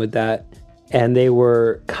line with that, and they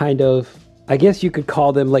were kind of, I guess you could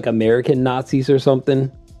call them like American Nazis or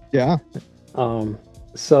something. Yeah.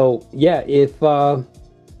 So yeah,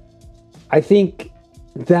 I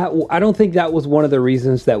don't think that was one of the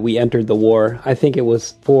reasons that we entered the war. I think it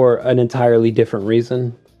was for an entirely different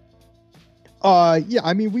reason. Yeah,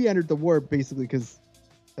 I mean, we entered the war basically because,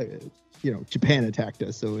 Japan attacked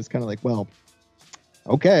us. So it was kind of like, well,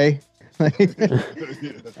 okay. But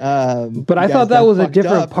I thought that was a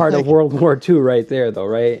different part of World War II right there, though,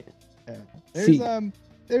 right? Yeah.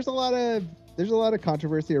 There's a lot of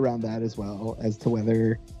controversy around that as well as to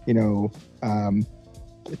whether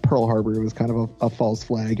Pearl Harbor was kind of a false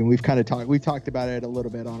flag, and we've talked about it a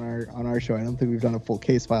little bit on our show. I don't think we've done a full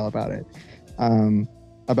case file about it,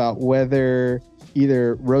 about whether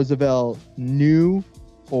either Roosevelt knew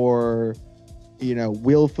or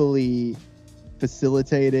willfully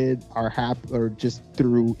facilitated or just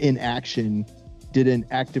through inaction didn't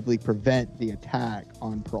actively prevent the attack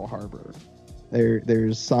on Pearl Harbor.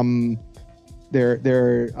 There's a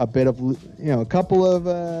bit of a couple of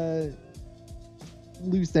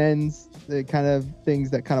loose ends, the kind of things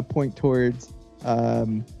that kind of point towards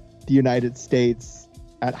the United States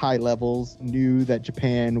at high levels knew that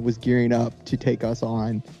Japan was gearing up to take us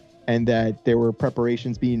on, and that there were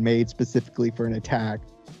preparations being made specifically for an attack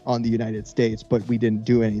on the United States, but we didn't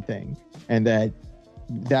do anything. And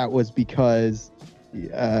that was because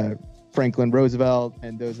Franklin Roosevelt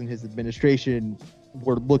and those in his administration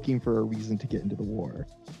were looking for a reason to get into the war.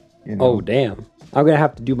 You know? Oh, damn. I'm going to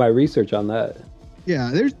have to do my research on that.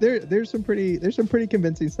 Yeah, there's some pretty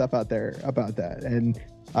convincing stuff out there about that. And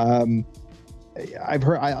I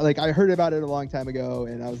heard about it a long time ago,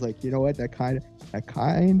 and I was like, you know what, that kind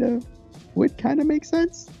of would kind of make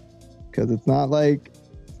sense, because it's not like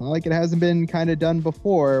it hasn't been kind of done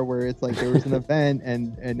before, where it's like there was an event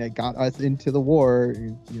and it got us into the war.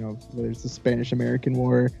 You know, there's the Spanish-American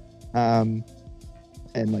War, and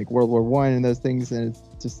like World War One and those things, and it's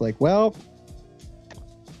just like, well,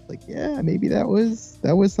 like, yeah, maybe that was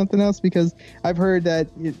something else, because I've heard that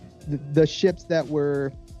the ships that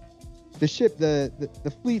were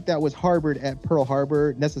the fleet that was harbored at Pearl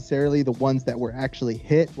Harbor, necessarily the ones that were actually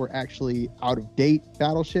hit were actually out of date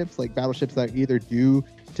battleships, like battleships that either due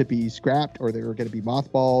to be scrapped, or they were going to be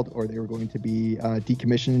mothballed, or they were going to be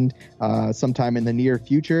decommissioned sometime in the near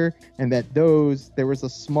future. And that there was a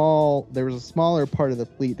smaller part of the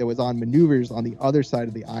fleet that was on maneuvers on the other side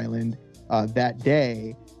of the island that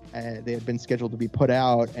day. They had been scheduled to be put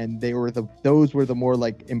out, and those were the more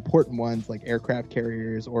like important ones, like aircraft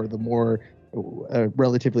carriers, or the more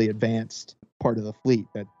relatively advanced part of the fleet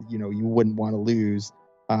that, you know, you wouldn't want to lose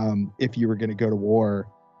if you were going to go to war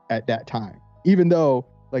at that time. Even though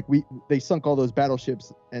like they sunk all those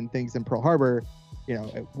battleships and things in Pearl Harbor, you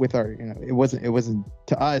know, with our, you know, it wasn't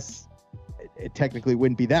to us. It technically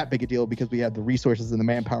wouldn't be that big a deal because we had the resources and the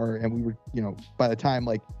manpower, and we were, you know, by the time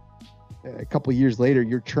like a couple of years later,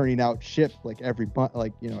 you're churning out ships like every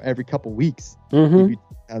couple weeks, you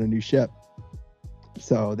out a new ship.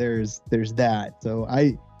 So there's that. So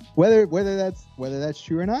whether that's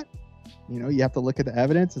true or not, you know, you have to look at the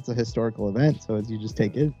evidence. It's a historical event, so as you just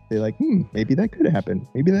take it, they're like, maybe that could have happened.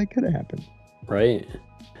 Maybe that could have happened. Right.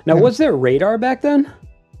 Now, was there radar back then?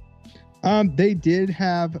 They did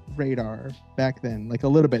have radar back then, like a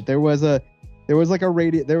little bit. There was like a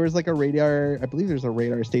radar. I believe there's a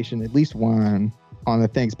radar station, at least one on the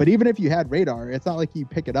things. But even if you had radar, it's not like you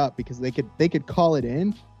pick it up, because they could call it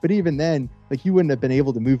in. But even then, like, you wouldn't have been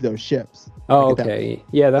able to move those ships. Oh, okay.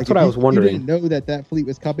 Yeah, that's what I was wondering. You didn't know that fleet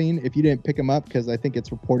was coming if you didn't pick them up, because I think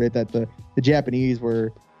it's reported that the Japanese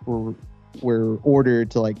were ordered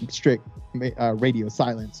to like strict radio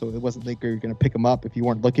silence, so it wasn't like you're going to pick them up if you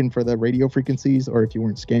weren't looking for the radio frequencies, or if you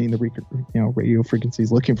weren't scanning the radio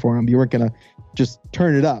frequencies looking for them. You weren't going to just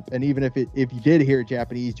turn it up, and even if you did hear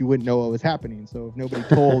Japanese, you wouldn't know what was happening. So if nobody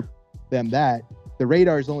told them that, the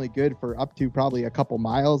radar is only good for up to probably a couple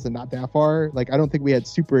miles and not that far. Like, I don't think we had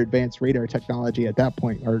super advanced radar technology at that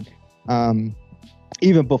point, or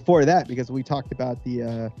even before that, because we talked about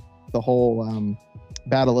the whole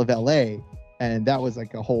Battle of LA, and that was a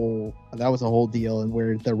whole deal, and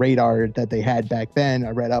where the radar that they had back then,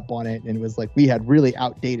 I read up on it, and it was like we had really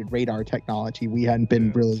outdated radar technology. We hadn't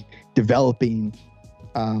been really developing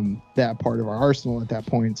that part of our arsenal at that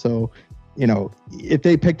point. So, you know, if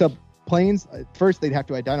they picked up planes, first they'd have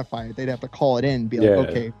to identify it. They'd have to call it in, be like,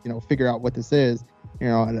 okay, you know, figure out what this is. You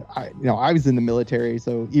know, and I was in the military,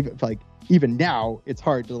 so even now it's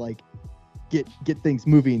hard to like get things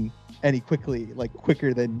moving any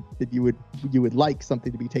quicker than you would like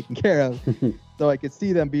something to be taken care of. So I could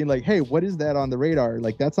see them being like, hey, what is that on the radar?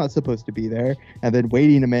 Like, that's not supposed to be there. And then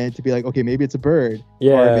waiting a minute to be like, okay, maybe it's a bird,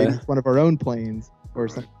 or maybe it's one of our own planes or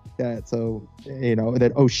something like that. So, you know,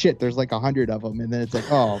 then, oh shit, there's like 100 of them, and then it's like,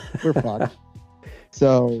 oh, we're fucked.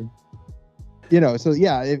 So, you know, so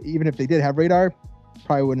yeah, even if they did have radar,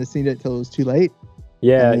 probably wouldn't have seen it till it was too late.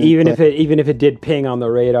 Yeah, even if it did ping on the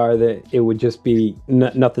radar, that it would just be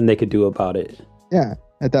nothing they could do about it. Yeah,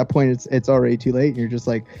 at that point it's already too late. You're just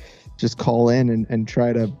like, just call in and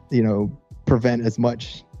try to, you know, prevent as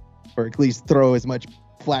much, or at least throw as much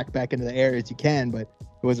flak back into the air as you can. But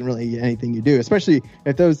it wasn't really anything you do, especially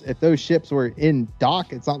if those ships were in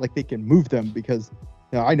dock. It's not like they can move them, because,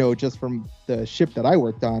 you know, I know just from the ship that I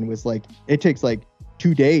worked on was like, it takes like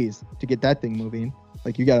 2 days to get that thing moving.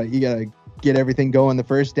 Like you gotta get everything going the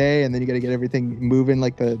first day, and then you got to get everything moving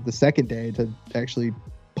like the second day to actually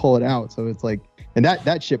pull it out. So it's like, and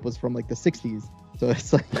that ship was from like the 60s, so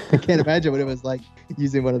it's like, I can't imagine what it was like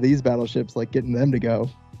using one of these battleships, like getting them to go.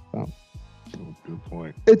 So good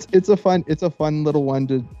point. It's a fun little one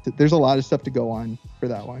to there's a lot of stuff to go on for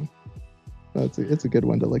that one. So it's a good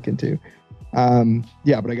one to look into.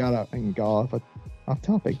 Yeah, but I can go off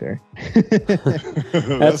topic there.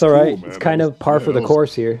 That's all right. Cool, it's kind of par for the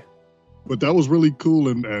course here. But that was really cool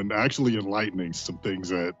and actually enlightening, some things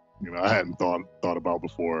that I hadn't thought about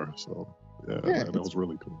before. So yeah, that was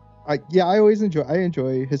really cool. I always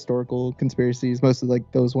enjoy historical conspiracies, mostly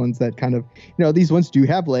like those ones that kind of, these ones do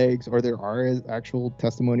have legs, or there are actual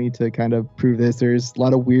testimony to kind of prove this. There's a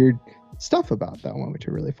lot of weird stuff about that one, which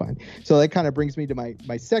are really fun. So that kind of brings me to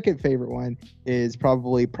my second favorite one, is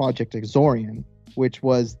probably Project Exorian, which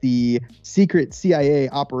was the secret CIA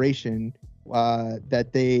operation that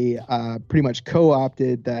they pretty much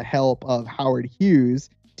co-opted the help of Howard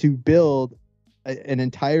Hughes to build an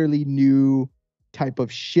entirely new type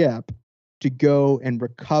of ship to go and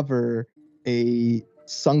recover a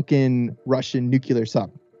sunken Russian nuclear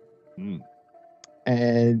sub.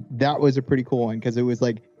 And that was a pretty cool one, because it was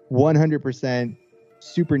like 100%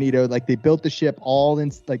 super neato. Like, they built the ship all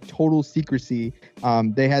in like total secrecy.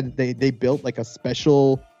 They built like a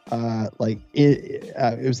special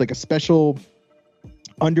it was like a special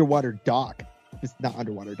underwater dock. It's not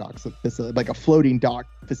underwater docks, like a floating dock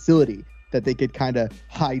facility that they could kind of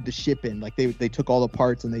hide the ship in. Like, they took all the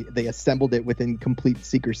parts and they assembled it within complete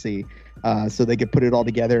secrecy, so they could put it all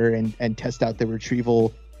together and test out the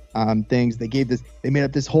retrieval things. They made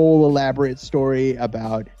up this whole elaborate story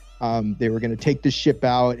about they were going to take the ship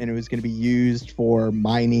out and it was going to be used for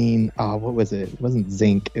mining. What was it? It wasn't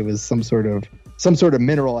zinc. It was some sort of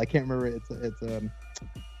mineral. I can't remember. It's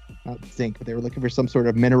not zinc, but they were looking for some sort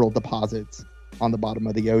of mineral deposits on the bottom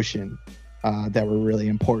of the ocean that were really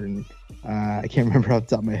important. I can't remember off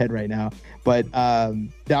the top of my head right now, but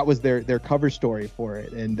that was their cover story for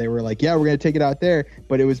it. And they were like, yeah, we're going to take it out there.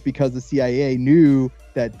 But it was because the CIA knew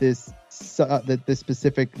that this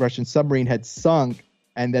specific Russian submarine had sunk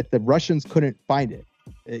and that the Russians couldn't find it.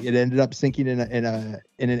 It ended up sinking in an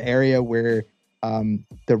area where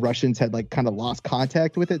the Russians had like kind of lost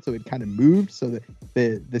contact with it, so it kind of moved. So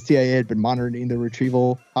that the CIA had been monitoring the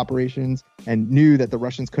retrieval operations and knew that the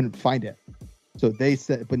Russians couldn't find it. So they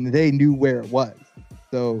said, but they knew where it was.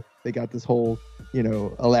 So they got this whole,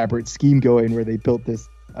 elaborate scheme going where they built this.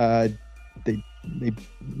 They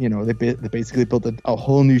basically built a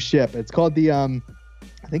whole new ship. It's called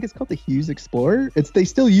I think it's called the Hughes Explorer. They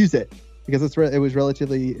still use it because it was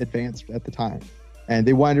relatively advanced at the time. And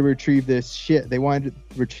they wanted to retrieve this ship. They wanted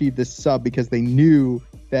to retrieve this sub because they knew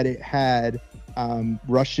that it had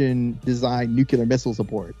Russian-designed nuclear missiles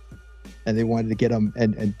aboard. And they wanted to get them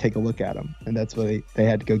and take a look at them. And that's why they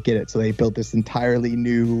had to go get it. So they built this entirely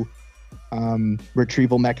new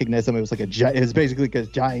retrieval mechanism. It was basically like a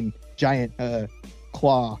giant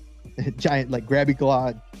claw, giant like grabby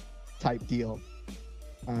claw type deal.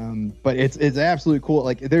 But it's absolutely cool.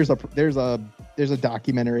 Like there's a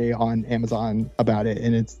documentary on Amazon about it,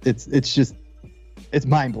 and it's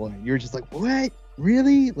mind blowing. You're just like, what?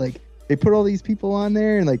 Really? Like, they put all these people on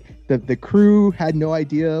there, and like the crew had no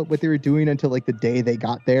idea what they were doing until like the day they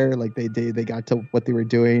got there. Like they got to what they were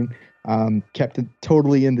doing, kept it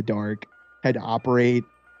totally in the dark, had to operate.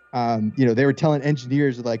 They were telling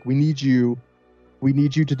engineers like, we need you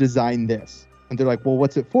to design this. And they're like, well,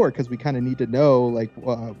 what's it for? Because we kind of need to know, like,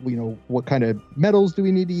 what kind of metals do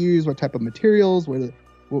we need to use? What type of materials?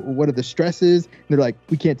 What are the stresses? And they're like,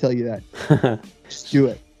 we can't tell you that. Just do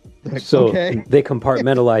it. Like, so okay. They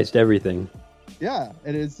compartmentalized everything. Yeah,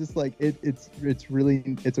 and it's just like it's a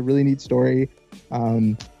really neat story,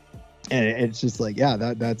 and it's just like, yeah,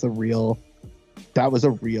 that was a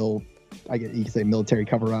real, I guess you could say, military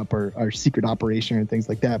cover up or secret operation and things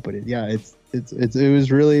like that. But it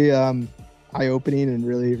was really eye-opening and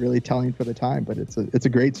really, really telling for the time. But it's a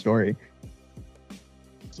great story.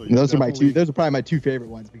 So those are probably my two favorite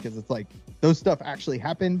ones, because it's like those stuff actually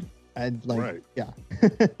happened, and like, right. Yeah.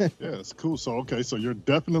 Yeah, it's cool. So so you're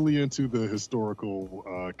definitely into the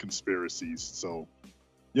historical conspiracies. So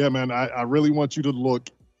yeah, man, I really want you to look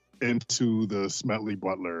into the Smedley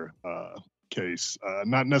Butler case.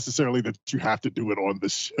 Not necessarily that you have to do it on the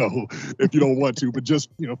show if you don't want to, but just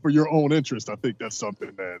for your own interest. I think that's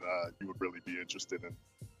something that you would really be interested in.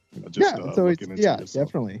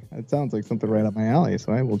 Definitely. It sounds like something right up my alley,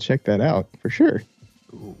 so I will check that out for sure.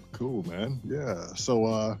 Cool, man. Yeah.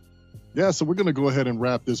 So so we're gonna go ahead and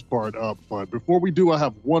wrap this part up. But before we do, I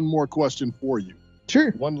have one more question for you.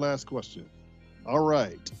 Sure. One last question. All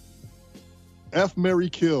right. F, marry,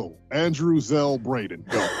 kill Andrew Zell Braden.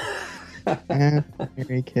 Go. F,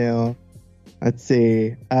 marry, kill. Let's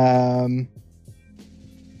see.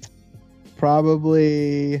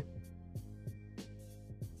 Probably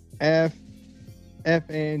F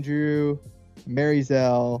Andrew, marry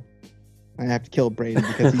Zell. I have to kill Braden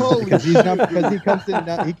because he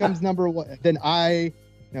comes number one. Then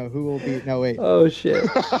who will be? No, wait. Oh shit!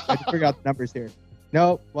 I just forgot the numbers here.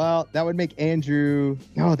 No, well, that would make Andrew.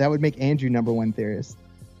 No, that would make Andrew number one theorist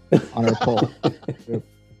on our poll.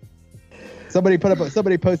 Somebody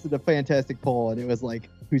posted a fantastic poll, and it was like,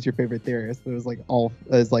 "Who's your favorite theorist?" It was like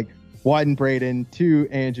 1, Braden, 2,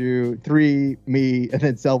 Andrew, 3, me, and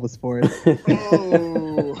then Selvus for it.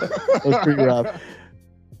 Oh, It was pretty rough.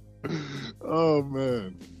 Oh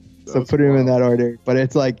man. So put him in that order. But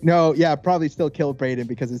it's like, no, yeah, probably still kill Braden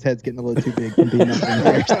because his head's getting a little too big from being up in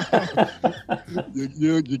there.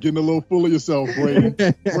 You're getting a little full of yourself, Braden.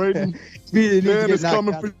 Braden, Dan is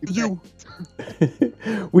coming for you.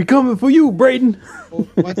 We coming for you, Braden.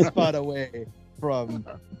 One spot away from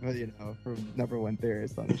number one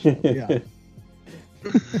theorist on the show. Yeah.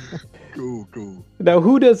 Cool. Now,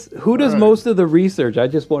 who does right. most of the research? I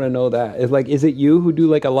just want to know that. Is it you who do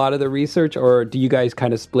like a lot of the research, or do you guys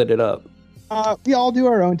kind of split it up? We all do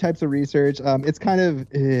our own types of research. It's kind of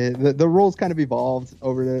the roles kind of evolved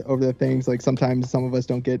over the things. Like sometimes some of us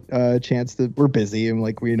don't get a chance to. We're busy and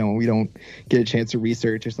like we don't get a chance to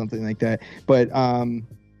research or something like that. But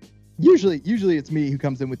usually it's me who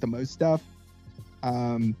comes in with the most stuff.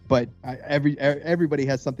 But everybody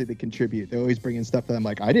has something to contribute. They always bring in stuff that I'm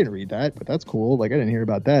like, I didn't read that, but that's cool. Like I didn't hear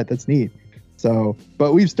about that. That's neat. So,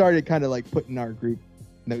 but we've started kind of like putting our group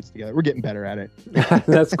notes together. We're getting better at it.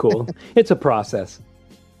 That's cool. It's a process.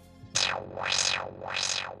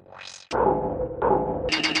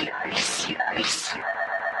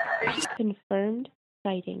 Confirmed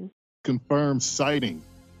sighting. Confirmed sighting.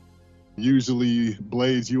 Usually,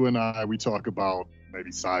 Blaze, you and I, we talk about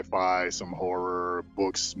maybe sci-fi, some horror,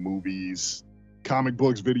 books, movies, comic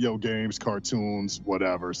books, video games, cartoons,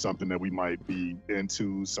 whatever, something that we might be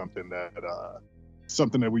into, something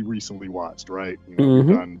that we recently watched, right? You know, we've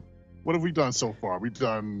done, what have we done so far? We've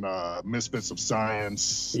done Misfits of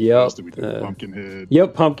Science. Yep. What else did we do? Pumpkinhead.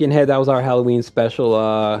 Yep, Pumpkinhead. That was our Halloween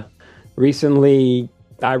special. Recently,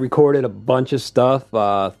 I recorded a bunch of stuff.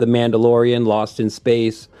 The Mandalorian, Lost in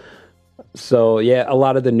Space. So, yeah, a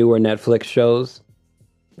lot of the newer Netflix shows.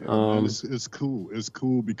 Yeah, man, it's cool. It's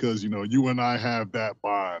cool because, you know, you and I have that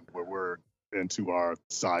bond where we're into our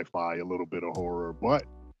sci-fi, a little bit of horror, but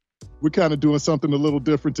we're kind of doing something a little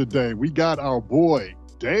different today. We got our boy,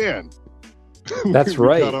 Dan. That's we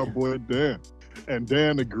right. got our boy, Dan. And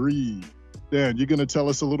Dan agreed. Dan, you're going to tell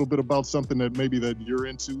us a little bit about something that maybe that you're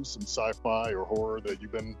into, some sci-fi or horror that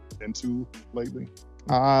you've been into lately?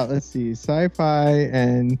 Let's see, sci-fi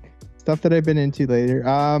and stuff that I've been into later.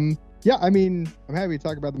 Yeah, I mean, I'm happy to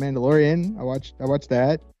talk about The Mandalorian. I watched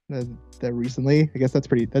that recently. I guess that's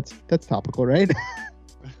topical, right?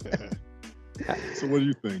 So what do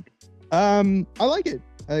you think? I like it.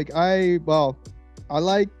 I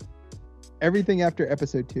like everything after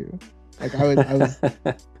episode 2. Like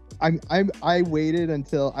I waited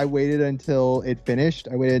until it finished.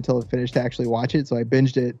 I waited until it finished to actually watch it. So I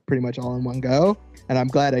binged it pretty much all in one go. And I'm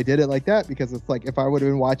glad I did it like that because it's like if I would have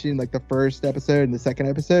been watching like the first episode and the second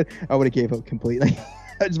episode, I would have gave up completely.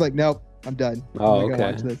 I was like, nope, I'm done. Oh, I'm not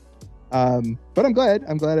gonna okay. watch this. But I'm glad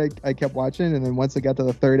I kept watching. And then once I got to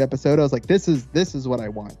the third episode, I was like, this is what I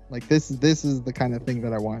want. Like this is the kind of thing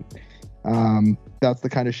that I want. That's the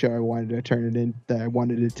kind of show I wanted to turn it in, that I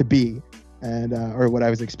wanted it to be, and or what I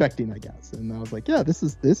was expecting, I guess. And I was like, yeah, this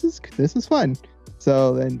is fun.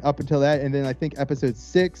 So then up until that, and then I think episode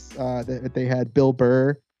 6, that they had Bill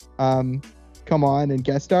Burr come on and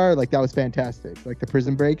guest star, like that was fantastic. Like the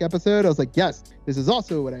Prison Break episode, I was like, yes, this is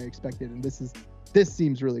also what I expected, and this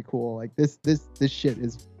seems really cool. Like this shit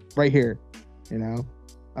is right here, you know.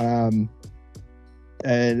 And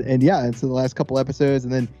yeah, and so the last couple episodes,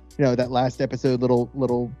 and then you know that last episode,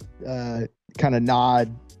 little kind of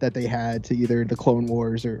nod that they had to either the Clone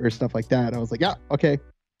Wars or stuff like that. I was like, yeah, okay,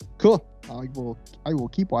 cool. I will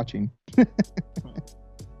keep watching.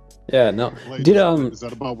 Yeah, no. Blake, is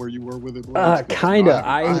that about where you were with it? Kinda.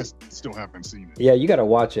 I still haven't seen it. Yeah, you gotta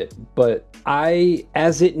watch it. But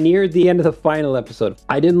as it neared the end of the final episode,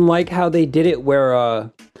 I didn't like how they did it where,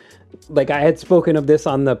 like I had spoken of this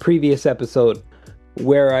on the previous episode,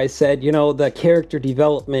 where I said, you know, the character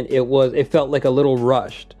development, it felt like a little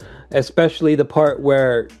rushed. Especially the part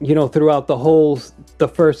where, you know, throughout the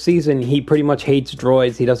first season, he pretty much hates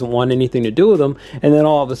droids. He doesn't want anything to do with them. And then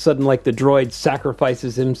all of a sudden, like, the droid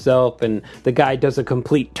sacrifices himself and the guy does a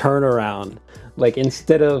complete turnaround. Like,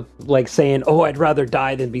 instead of, like, saying, oh, I'd rather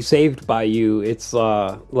die than be saved by you, it's,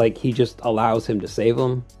 like, he just allows him to save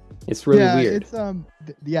him. It's really weird. It's,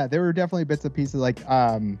 there were definitely bits and pieces, like,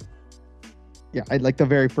 I like the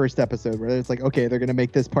very first episode where it's like, okay, they're going to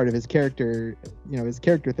make this part of his character, you know, his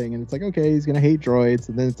character thing. And it's like, okay, he's going to hate droids.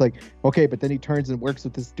 And then it's like, okay, but then he turns and works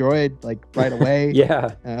with this droid like right away.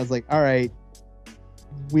 Yeah. And I was like, all right,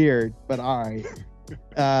 weird, but all right.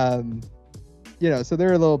 So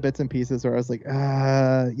there are little bits and pieces where I was like,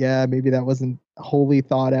 yeah, maybe that wasn't wholly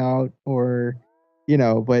thought out, or,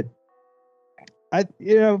 but by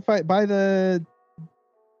the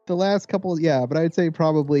last couple, yeah, but I'd say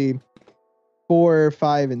probably 4,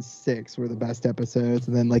 5, and 6 were the best episodes,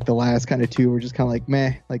 and then like the last kind of 2 were just kind of like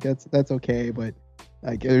meh, like that's okay, but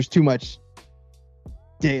like there's too much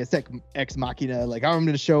Deus Ex Machina, like I'm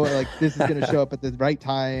gonna show it, like this is gonna show up at the right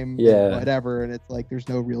time, yeah, whatever, and it's like there's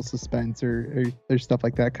no real suspense or there's stuff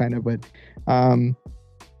like that kind of, but I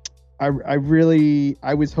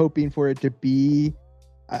was hoping for it to be,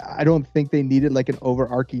 I don't think they needed like an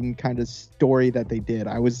overarching kind of story that they did.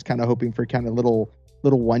 I was kind of hoping for kind of little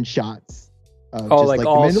one shots. All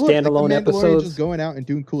standalone episodes, just going out and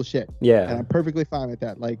doing cool shit. Yeah, and I'm perfectly fine with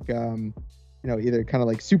that. Like, either kind of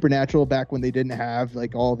like Supernatural back when they didn't have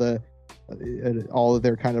like all of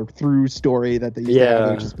their kind of through story that they used to have.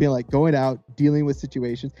 They were just being like going out, dealing with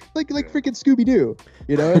situations, like freaking Scooby Doo.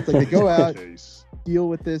 It's like they go out, deal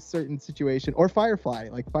with this certain situation, or Firefly.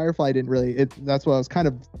 Like Firefly didn't really. That's what I was kind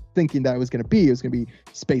of thinking that it was going to be. It was going to be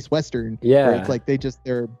space western. Yeah, where it's like there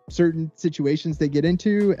are certain situations they get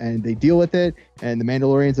into and they deal with it. And the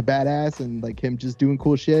Mandalorian's a badass, and like him just doing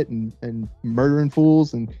cool shit and murdering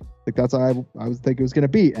fools, and like that's how I was thinking it was going to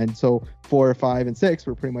be. And so 4, 5, and 6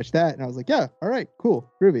 were pretty much that. And I was like, yeah, all right, cool,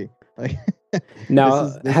 groovy. Like,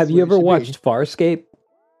 now, have you ever watched Farscape?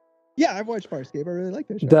 Yeah, I've watched Farscape. I really like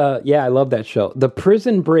that show. I love that show. The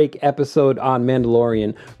Prison Break episode on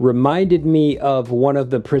Mandalorian reminded me of one of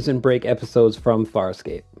the Prison Break episodes from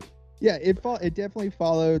Farscape. Yeah, it definitely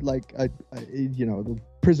followed like the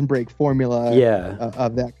Prison Break formula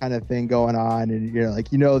of that kind of thing going on, and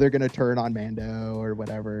they're gonna turn on Mando or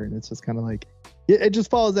whatever, and it's just kind of like it just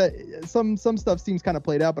follows that. Some stuff seems kind of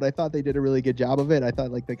played out, but I thought they did a really good job of it. I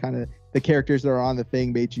thought like the characters that are on the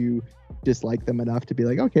thing made you dislike them enough to be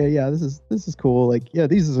like, okay, yeah, this is cool. Like, yeah,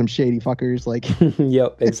 these are some shady fuckers. Like,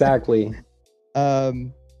 yep, exactly.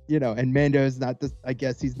 And Mando's not this. I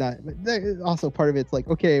guess he's not. Also, part of it's like,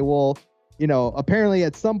 okay, well, apparently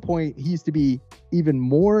at some point he used to be even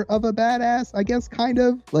more of a badass. I guess kind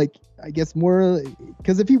of like, I guess more,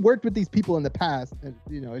 because if he worked with these people in the past, and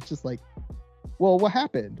it's just like, well, what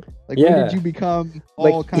happened? Like, when did you become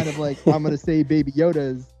all kind of like, I'm gonna say Baby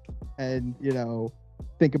Yodas, and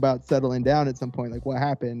think about settling down at some point? Like, what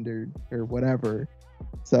happened or whatever.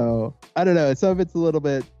 So I don't know. Some of it's a little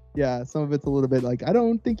bit like, I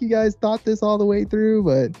don't think you guys thought this all the way through,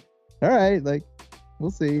 but all right, like, we'll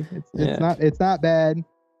see. It's not bad.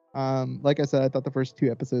 Like I said, I thought the first 2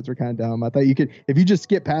 episodes were kind of dumb. I thought you could, if you just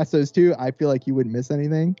skip past those 2, I feel like you wouldn't miss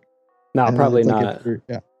anything. No, probably not.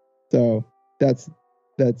 So that's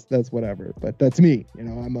whatever, but that's me.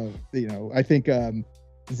 I think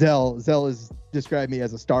Zell has described me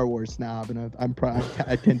as a Star Wars snob, and I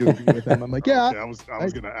tend to agree with him. I'm like, yeah. I was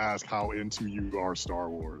gonna ask how into you are Star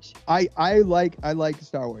Wars. I like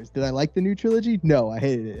Star Wars. Did I like the new trilogy? No, I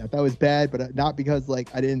hated it. I thought it was bad, but not because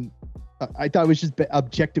like I thought it was just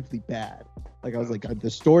objectively bad. Like I was like,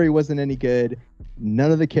 the story wasn't any good.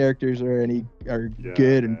 None of the characters are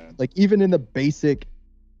good, and like even in the basic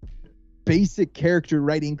character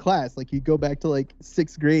writing class, like you go back to like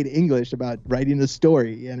 6th grade English about writing a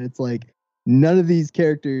story, and it's like none of these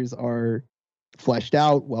characters are fleshed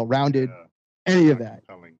out, well-rounded, any of that.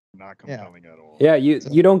 Not compelling at all. Yeah, you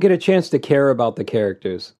don't get a chance to care about the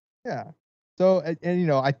characters. Yeah. So,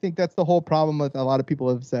 and I think that's the whole problem with a lot of people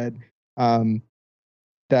have said,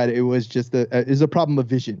 that it was just is a problem of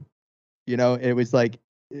vision. It was like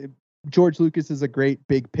George Lucas is a great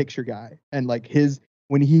big picture guy, and like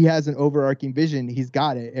when he has an overarching vision, he's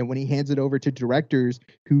got it. And when he hands it over to directors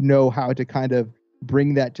who know how to kind of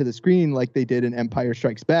bring that to the screen, like they did in Empire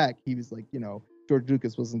Strikes Back, he was like, George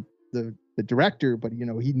Lucas wasn't the director, but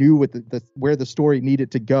he knew what where the story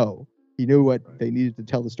needed to go. He knew what they needed to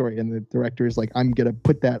tell the story, and the director is like, I'm gonna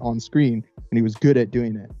put that on screen, and he was good at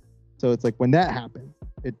doing it. So it's like when that happens,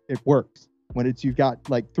 it works. When you've got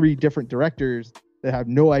like 3 different directors that have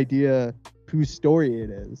no idea whose story it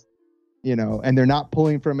is, and they're not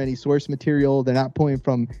pulling from any source material, they're not pulling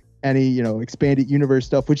from any expanded universe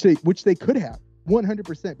stuff, which they could have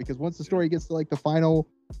 100%, because once the story gets to like the final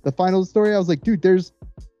story, I was like, dude, there's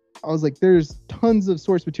tons of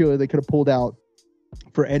source material they could have pulled out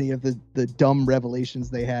for any of the dumb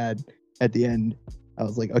revelations they had at the end. I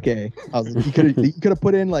was like, okay. I was like, you could have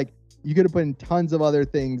put in tons of other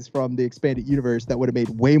things from the expanded universe that would have made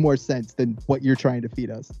way more sense than what you're trying to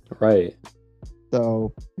feed us. Right.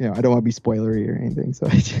 So, I don't want to be spoilery or anything. So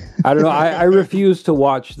I don't know. I refuse to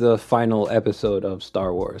watch the final episode of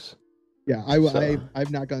Star Wars. Yeah,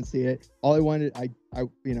 I've not gone to see it. All I wanted,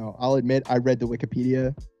 I'll admit, I read the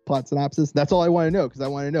Wikipedia plot synopsis. That's all I want to know, because I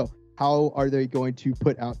want to know, how are they going to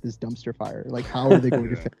put out this dumpster fire? Like, how are they going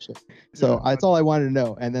to finish it? So that's all I wanted to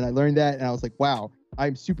know. And then I learned that, and I was like, wow,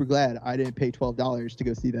 I'm super glad I didn't pay $12 to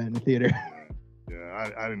go see that in the theater.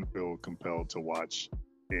 Yeah, I didn't feel compelled to watch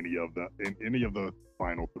any of the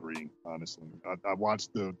final three, honestly. I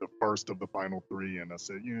watched the first of the final three, and I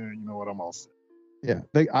said, yeah, you know what, I'm all set. Yeah,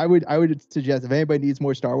 but I would suggest, if anybody needs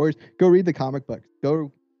more Star Wars, go read the comic books.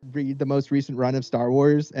 Go read the most recent run of Star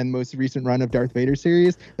Wars and most recent run of Darth Vader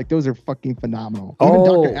series. Like, those are fucking phenomenal. Even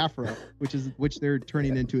Dr. Aphra, which they're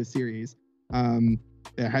turning into a series, it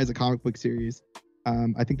has a comic book series.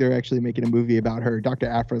 I think they're actually making a movie about her. Dr.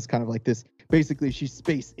 Aphra is kind of like this. Basically, she's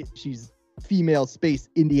female space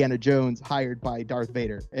Indiana Jones hired by Darth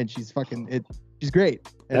Vader, and she's she's great.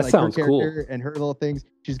 And that sounds her cool. And her little things.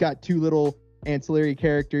 She's got two little ancillary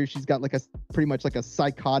characters. She's got like pretty much like a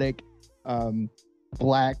psychotic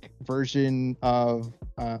black version of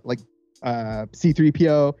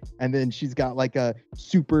C-3PO, and then she's got like a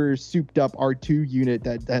super souped up R2 unit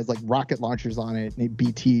that has like rocket launchers on it, named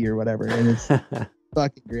BT or whatever, and it's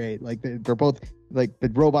fucking great. Like, they're both like,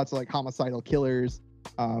 the robots are like homicidal killers,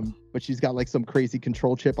 but she's got like some crazy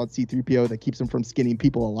control chip on C-3PO that keeps him from skinning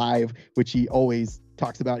people alive, which he always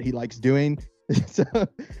talks about he likes doing. So,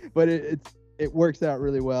 but it works out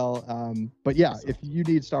really well. But yeah, if you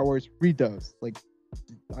need Star Wars, read those. Like,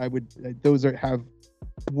 have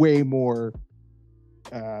way more,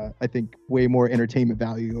 I think, way more entertainment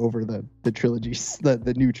value over the trilogies,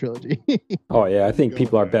 the new trilogy. Oh yeah, I think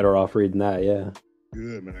people are better off reading that. Yeah.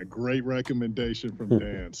 Good, man. Great recommendation from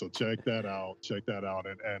Dan. So check that out.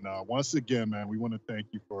 And once again, man, we want to thank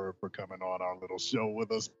you for coming on our little show with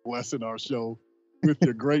us, blessing our show with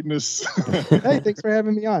your greatness. Hey, thanks for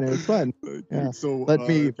having me on. It was fun. Yeah. So let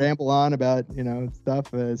me ramble on about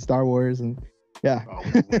stuff, Star Wars, and yeah.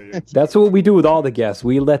 That's what we do with all the guests.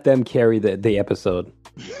 We let them carry the episode.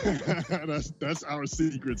 that's our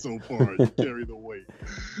secret so far. You carry the weight.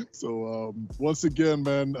 So once again,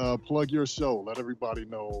 man, plug your show. Let everybody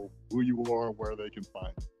know who you are and where they can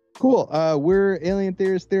find you. Cool. We're Alien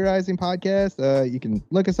Theorist Theorizing Podcast. You can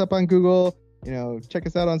look us up on Google. Check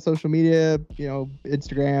us out on social media.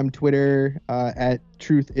 Instagram, Twitter, at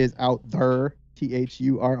Truth Is Out There,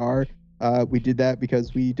 THURR. We did that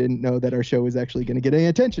because we didn't know that our show was actually going to get any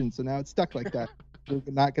attention. So now it's stuck like that. We're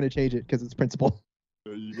not going to change it because it's principle.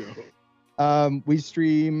 There you go. We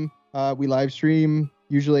live stream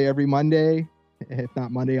usually every Monday, if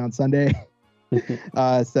not Monday, on Sunday,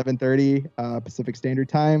 7:30 Pacific Standard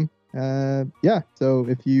Time. So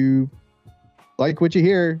if you like what you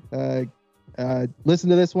hear, listen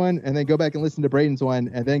to this one and then go back and listen to Braden's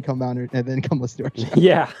one and then come on and then come listen to our show.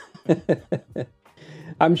 Yeah.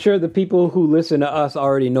 I'm sure the people who listen to us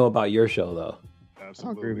already know about your show, though.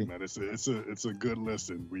 Absolutely, man. It's a good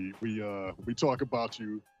listen. We talk about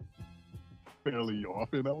you fairly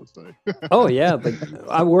often, I would say. Oh yeah,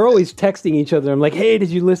 we're always texting each other. I'm like, hey, did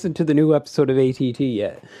you listen to the new episode of ATT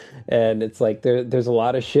yet? And it's like there's a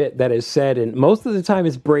lot of shit that is said, and most of the time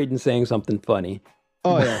it's Braden saying something funny.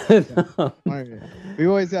 Oh yeah. We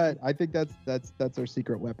always got, I think that's our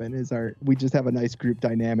secret weapon, is we just have a nice group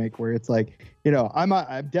dynamic where it's like, I'm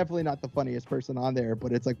definitely not the funniest person on there,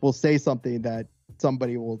 but it's like we'll say something that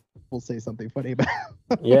somebody will say something funny about.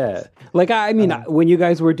 Yeah. Like, I mean, when you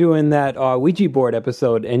guys were doing that Ouija board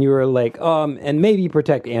episode and you were like, and maybe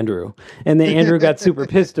protect Andrew. And then Andrew got super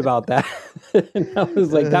pissed about that. And I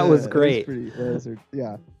was like, that was great.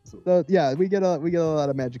 Yeah. So yeah, we get a lot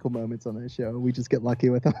of magical moments on this show. We just get lucky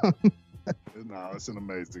with them. No, it's an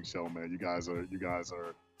amazing show, man. You guys are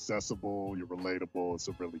accessible. You're relatable. It's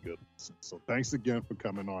a really good listen. So thanks again for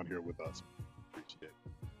coming on here with us. Appreciate it.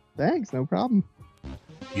 Thanks, no problem.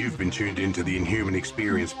 You've been tuned into the Inhuman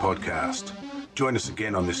Experience podcast. Join us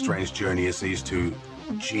again on this strange journey as these two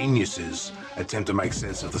geniuses attempt to make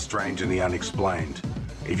sense of the strange and the unexplained.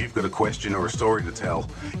 If you've got a question or a story to tell,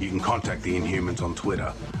 you can contact the Inhumans on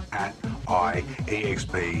Twitter at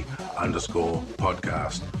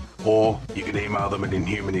IEXP_podcast. Or you can email them at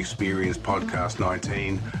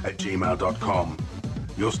inhumanexperiencepodcast19@gmail.com.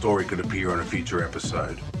 Your story could appear on a future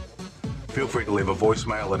episode. Feel free to leave a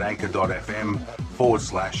voicemail at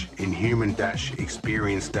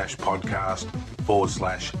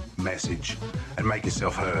anchor.fm/inhuman-experience-podcast/message and make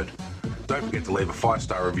yourself heard. Don't forget to leave a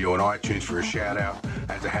 5-star review on iTunes for a shout out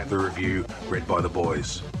and to have the review read by the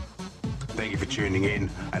boys. Thank you for tuning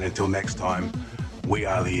in, and until next time, we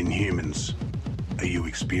are the Inhumans. Are you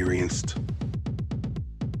experienced?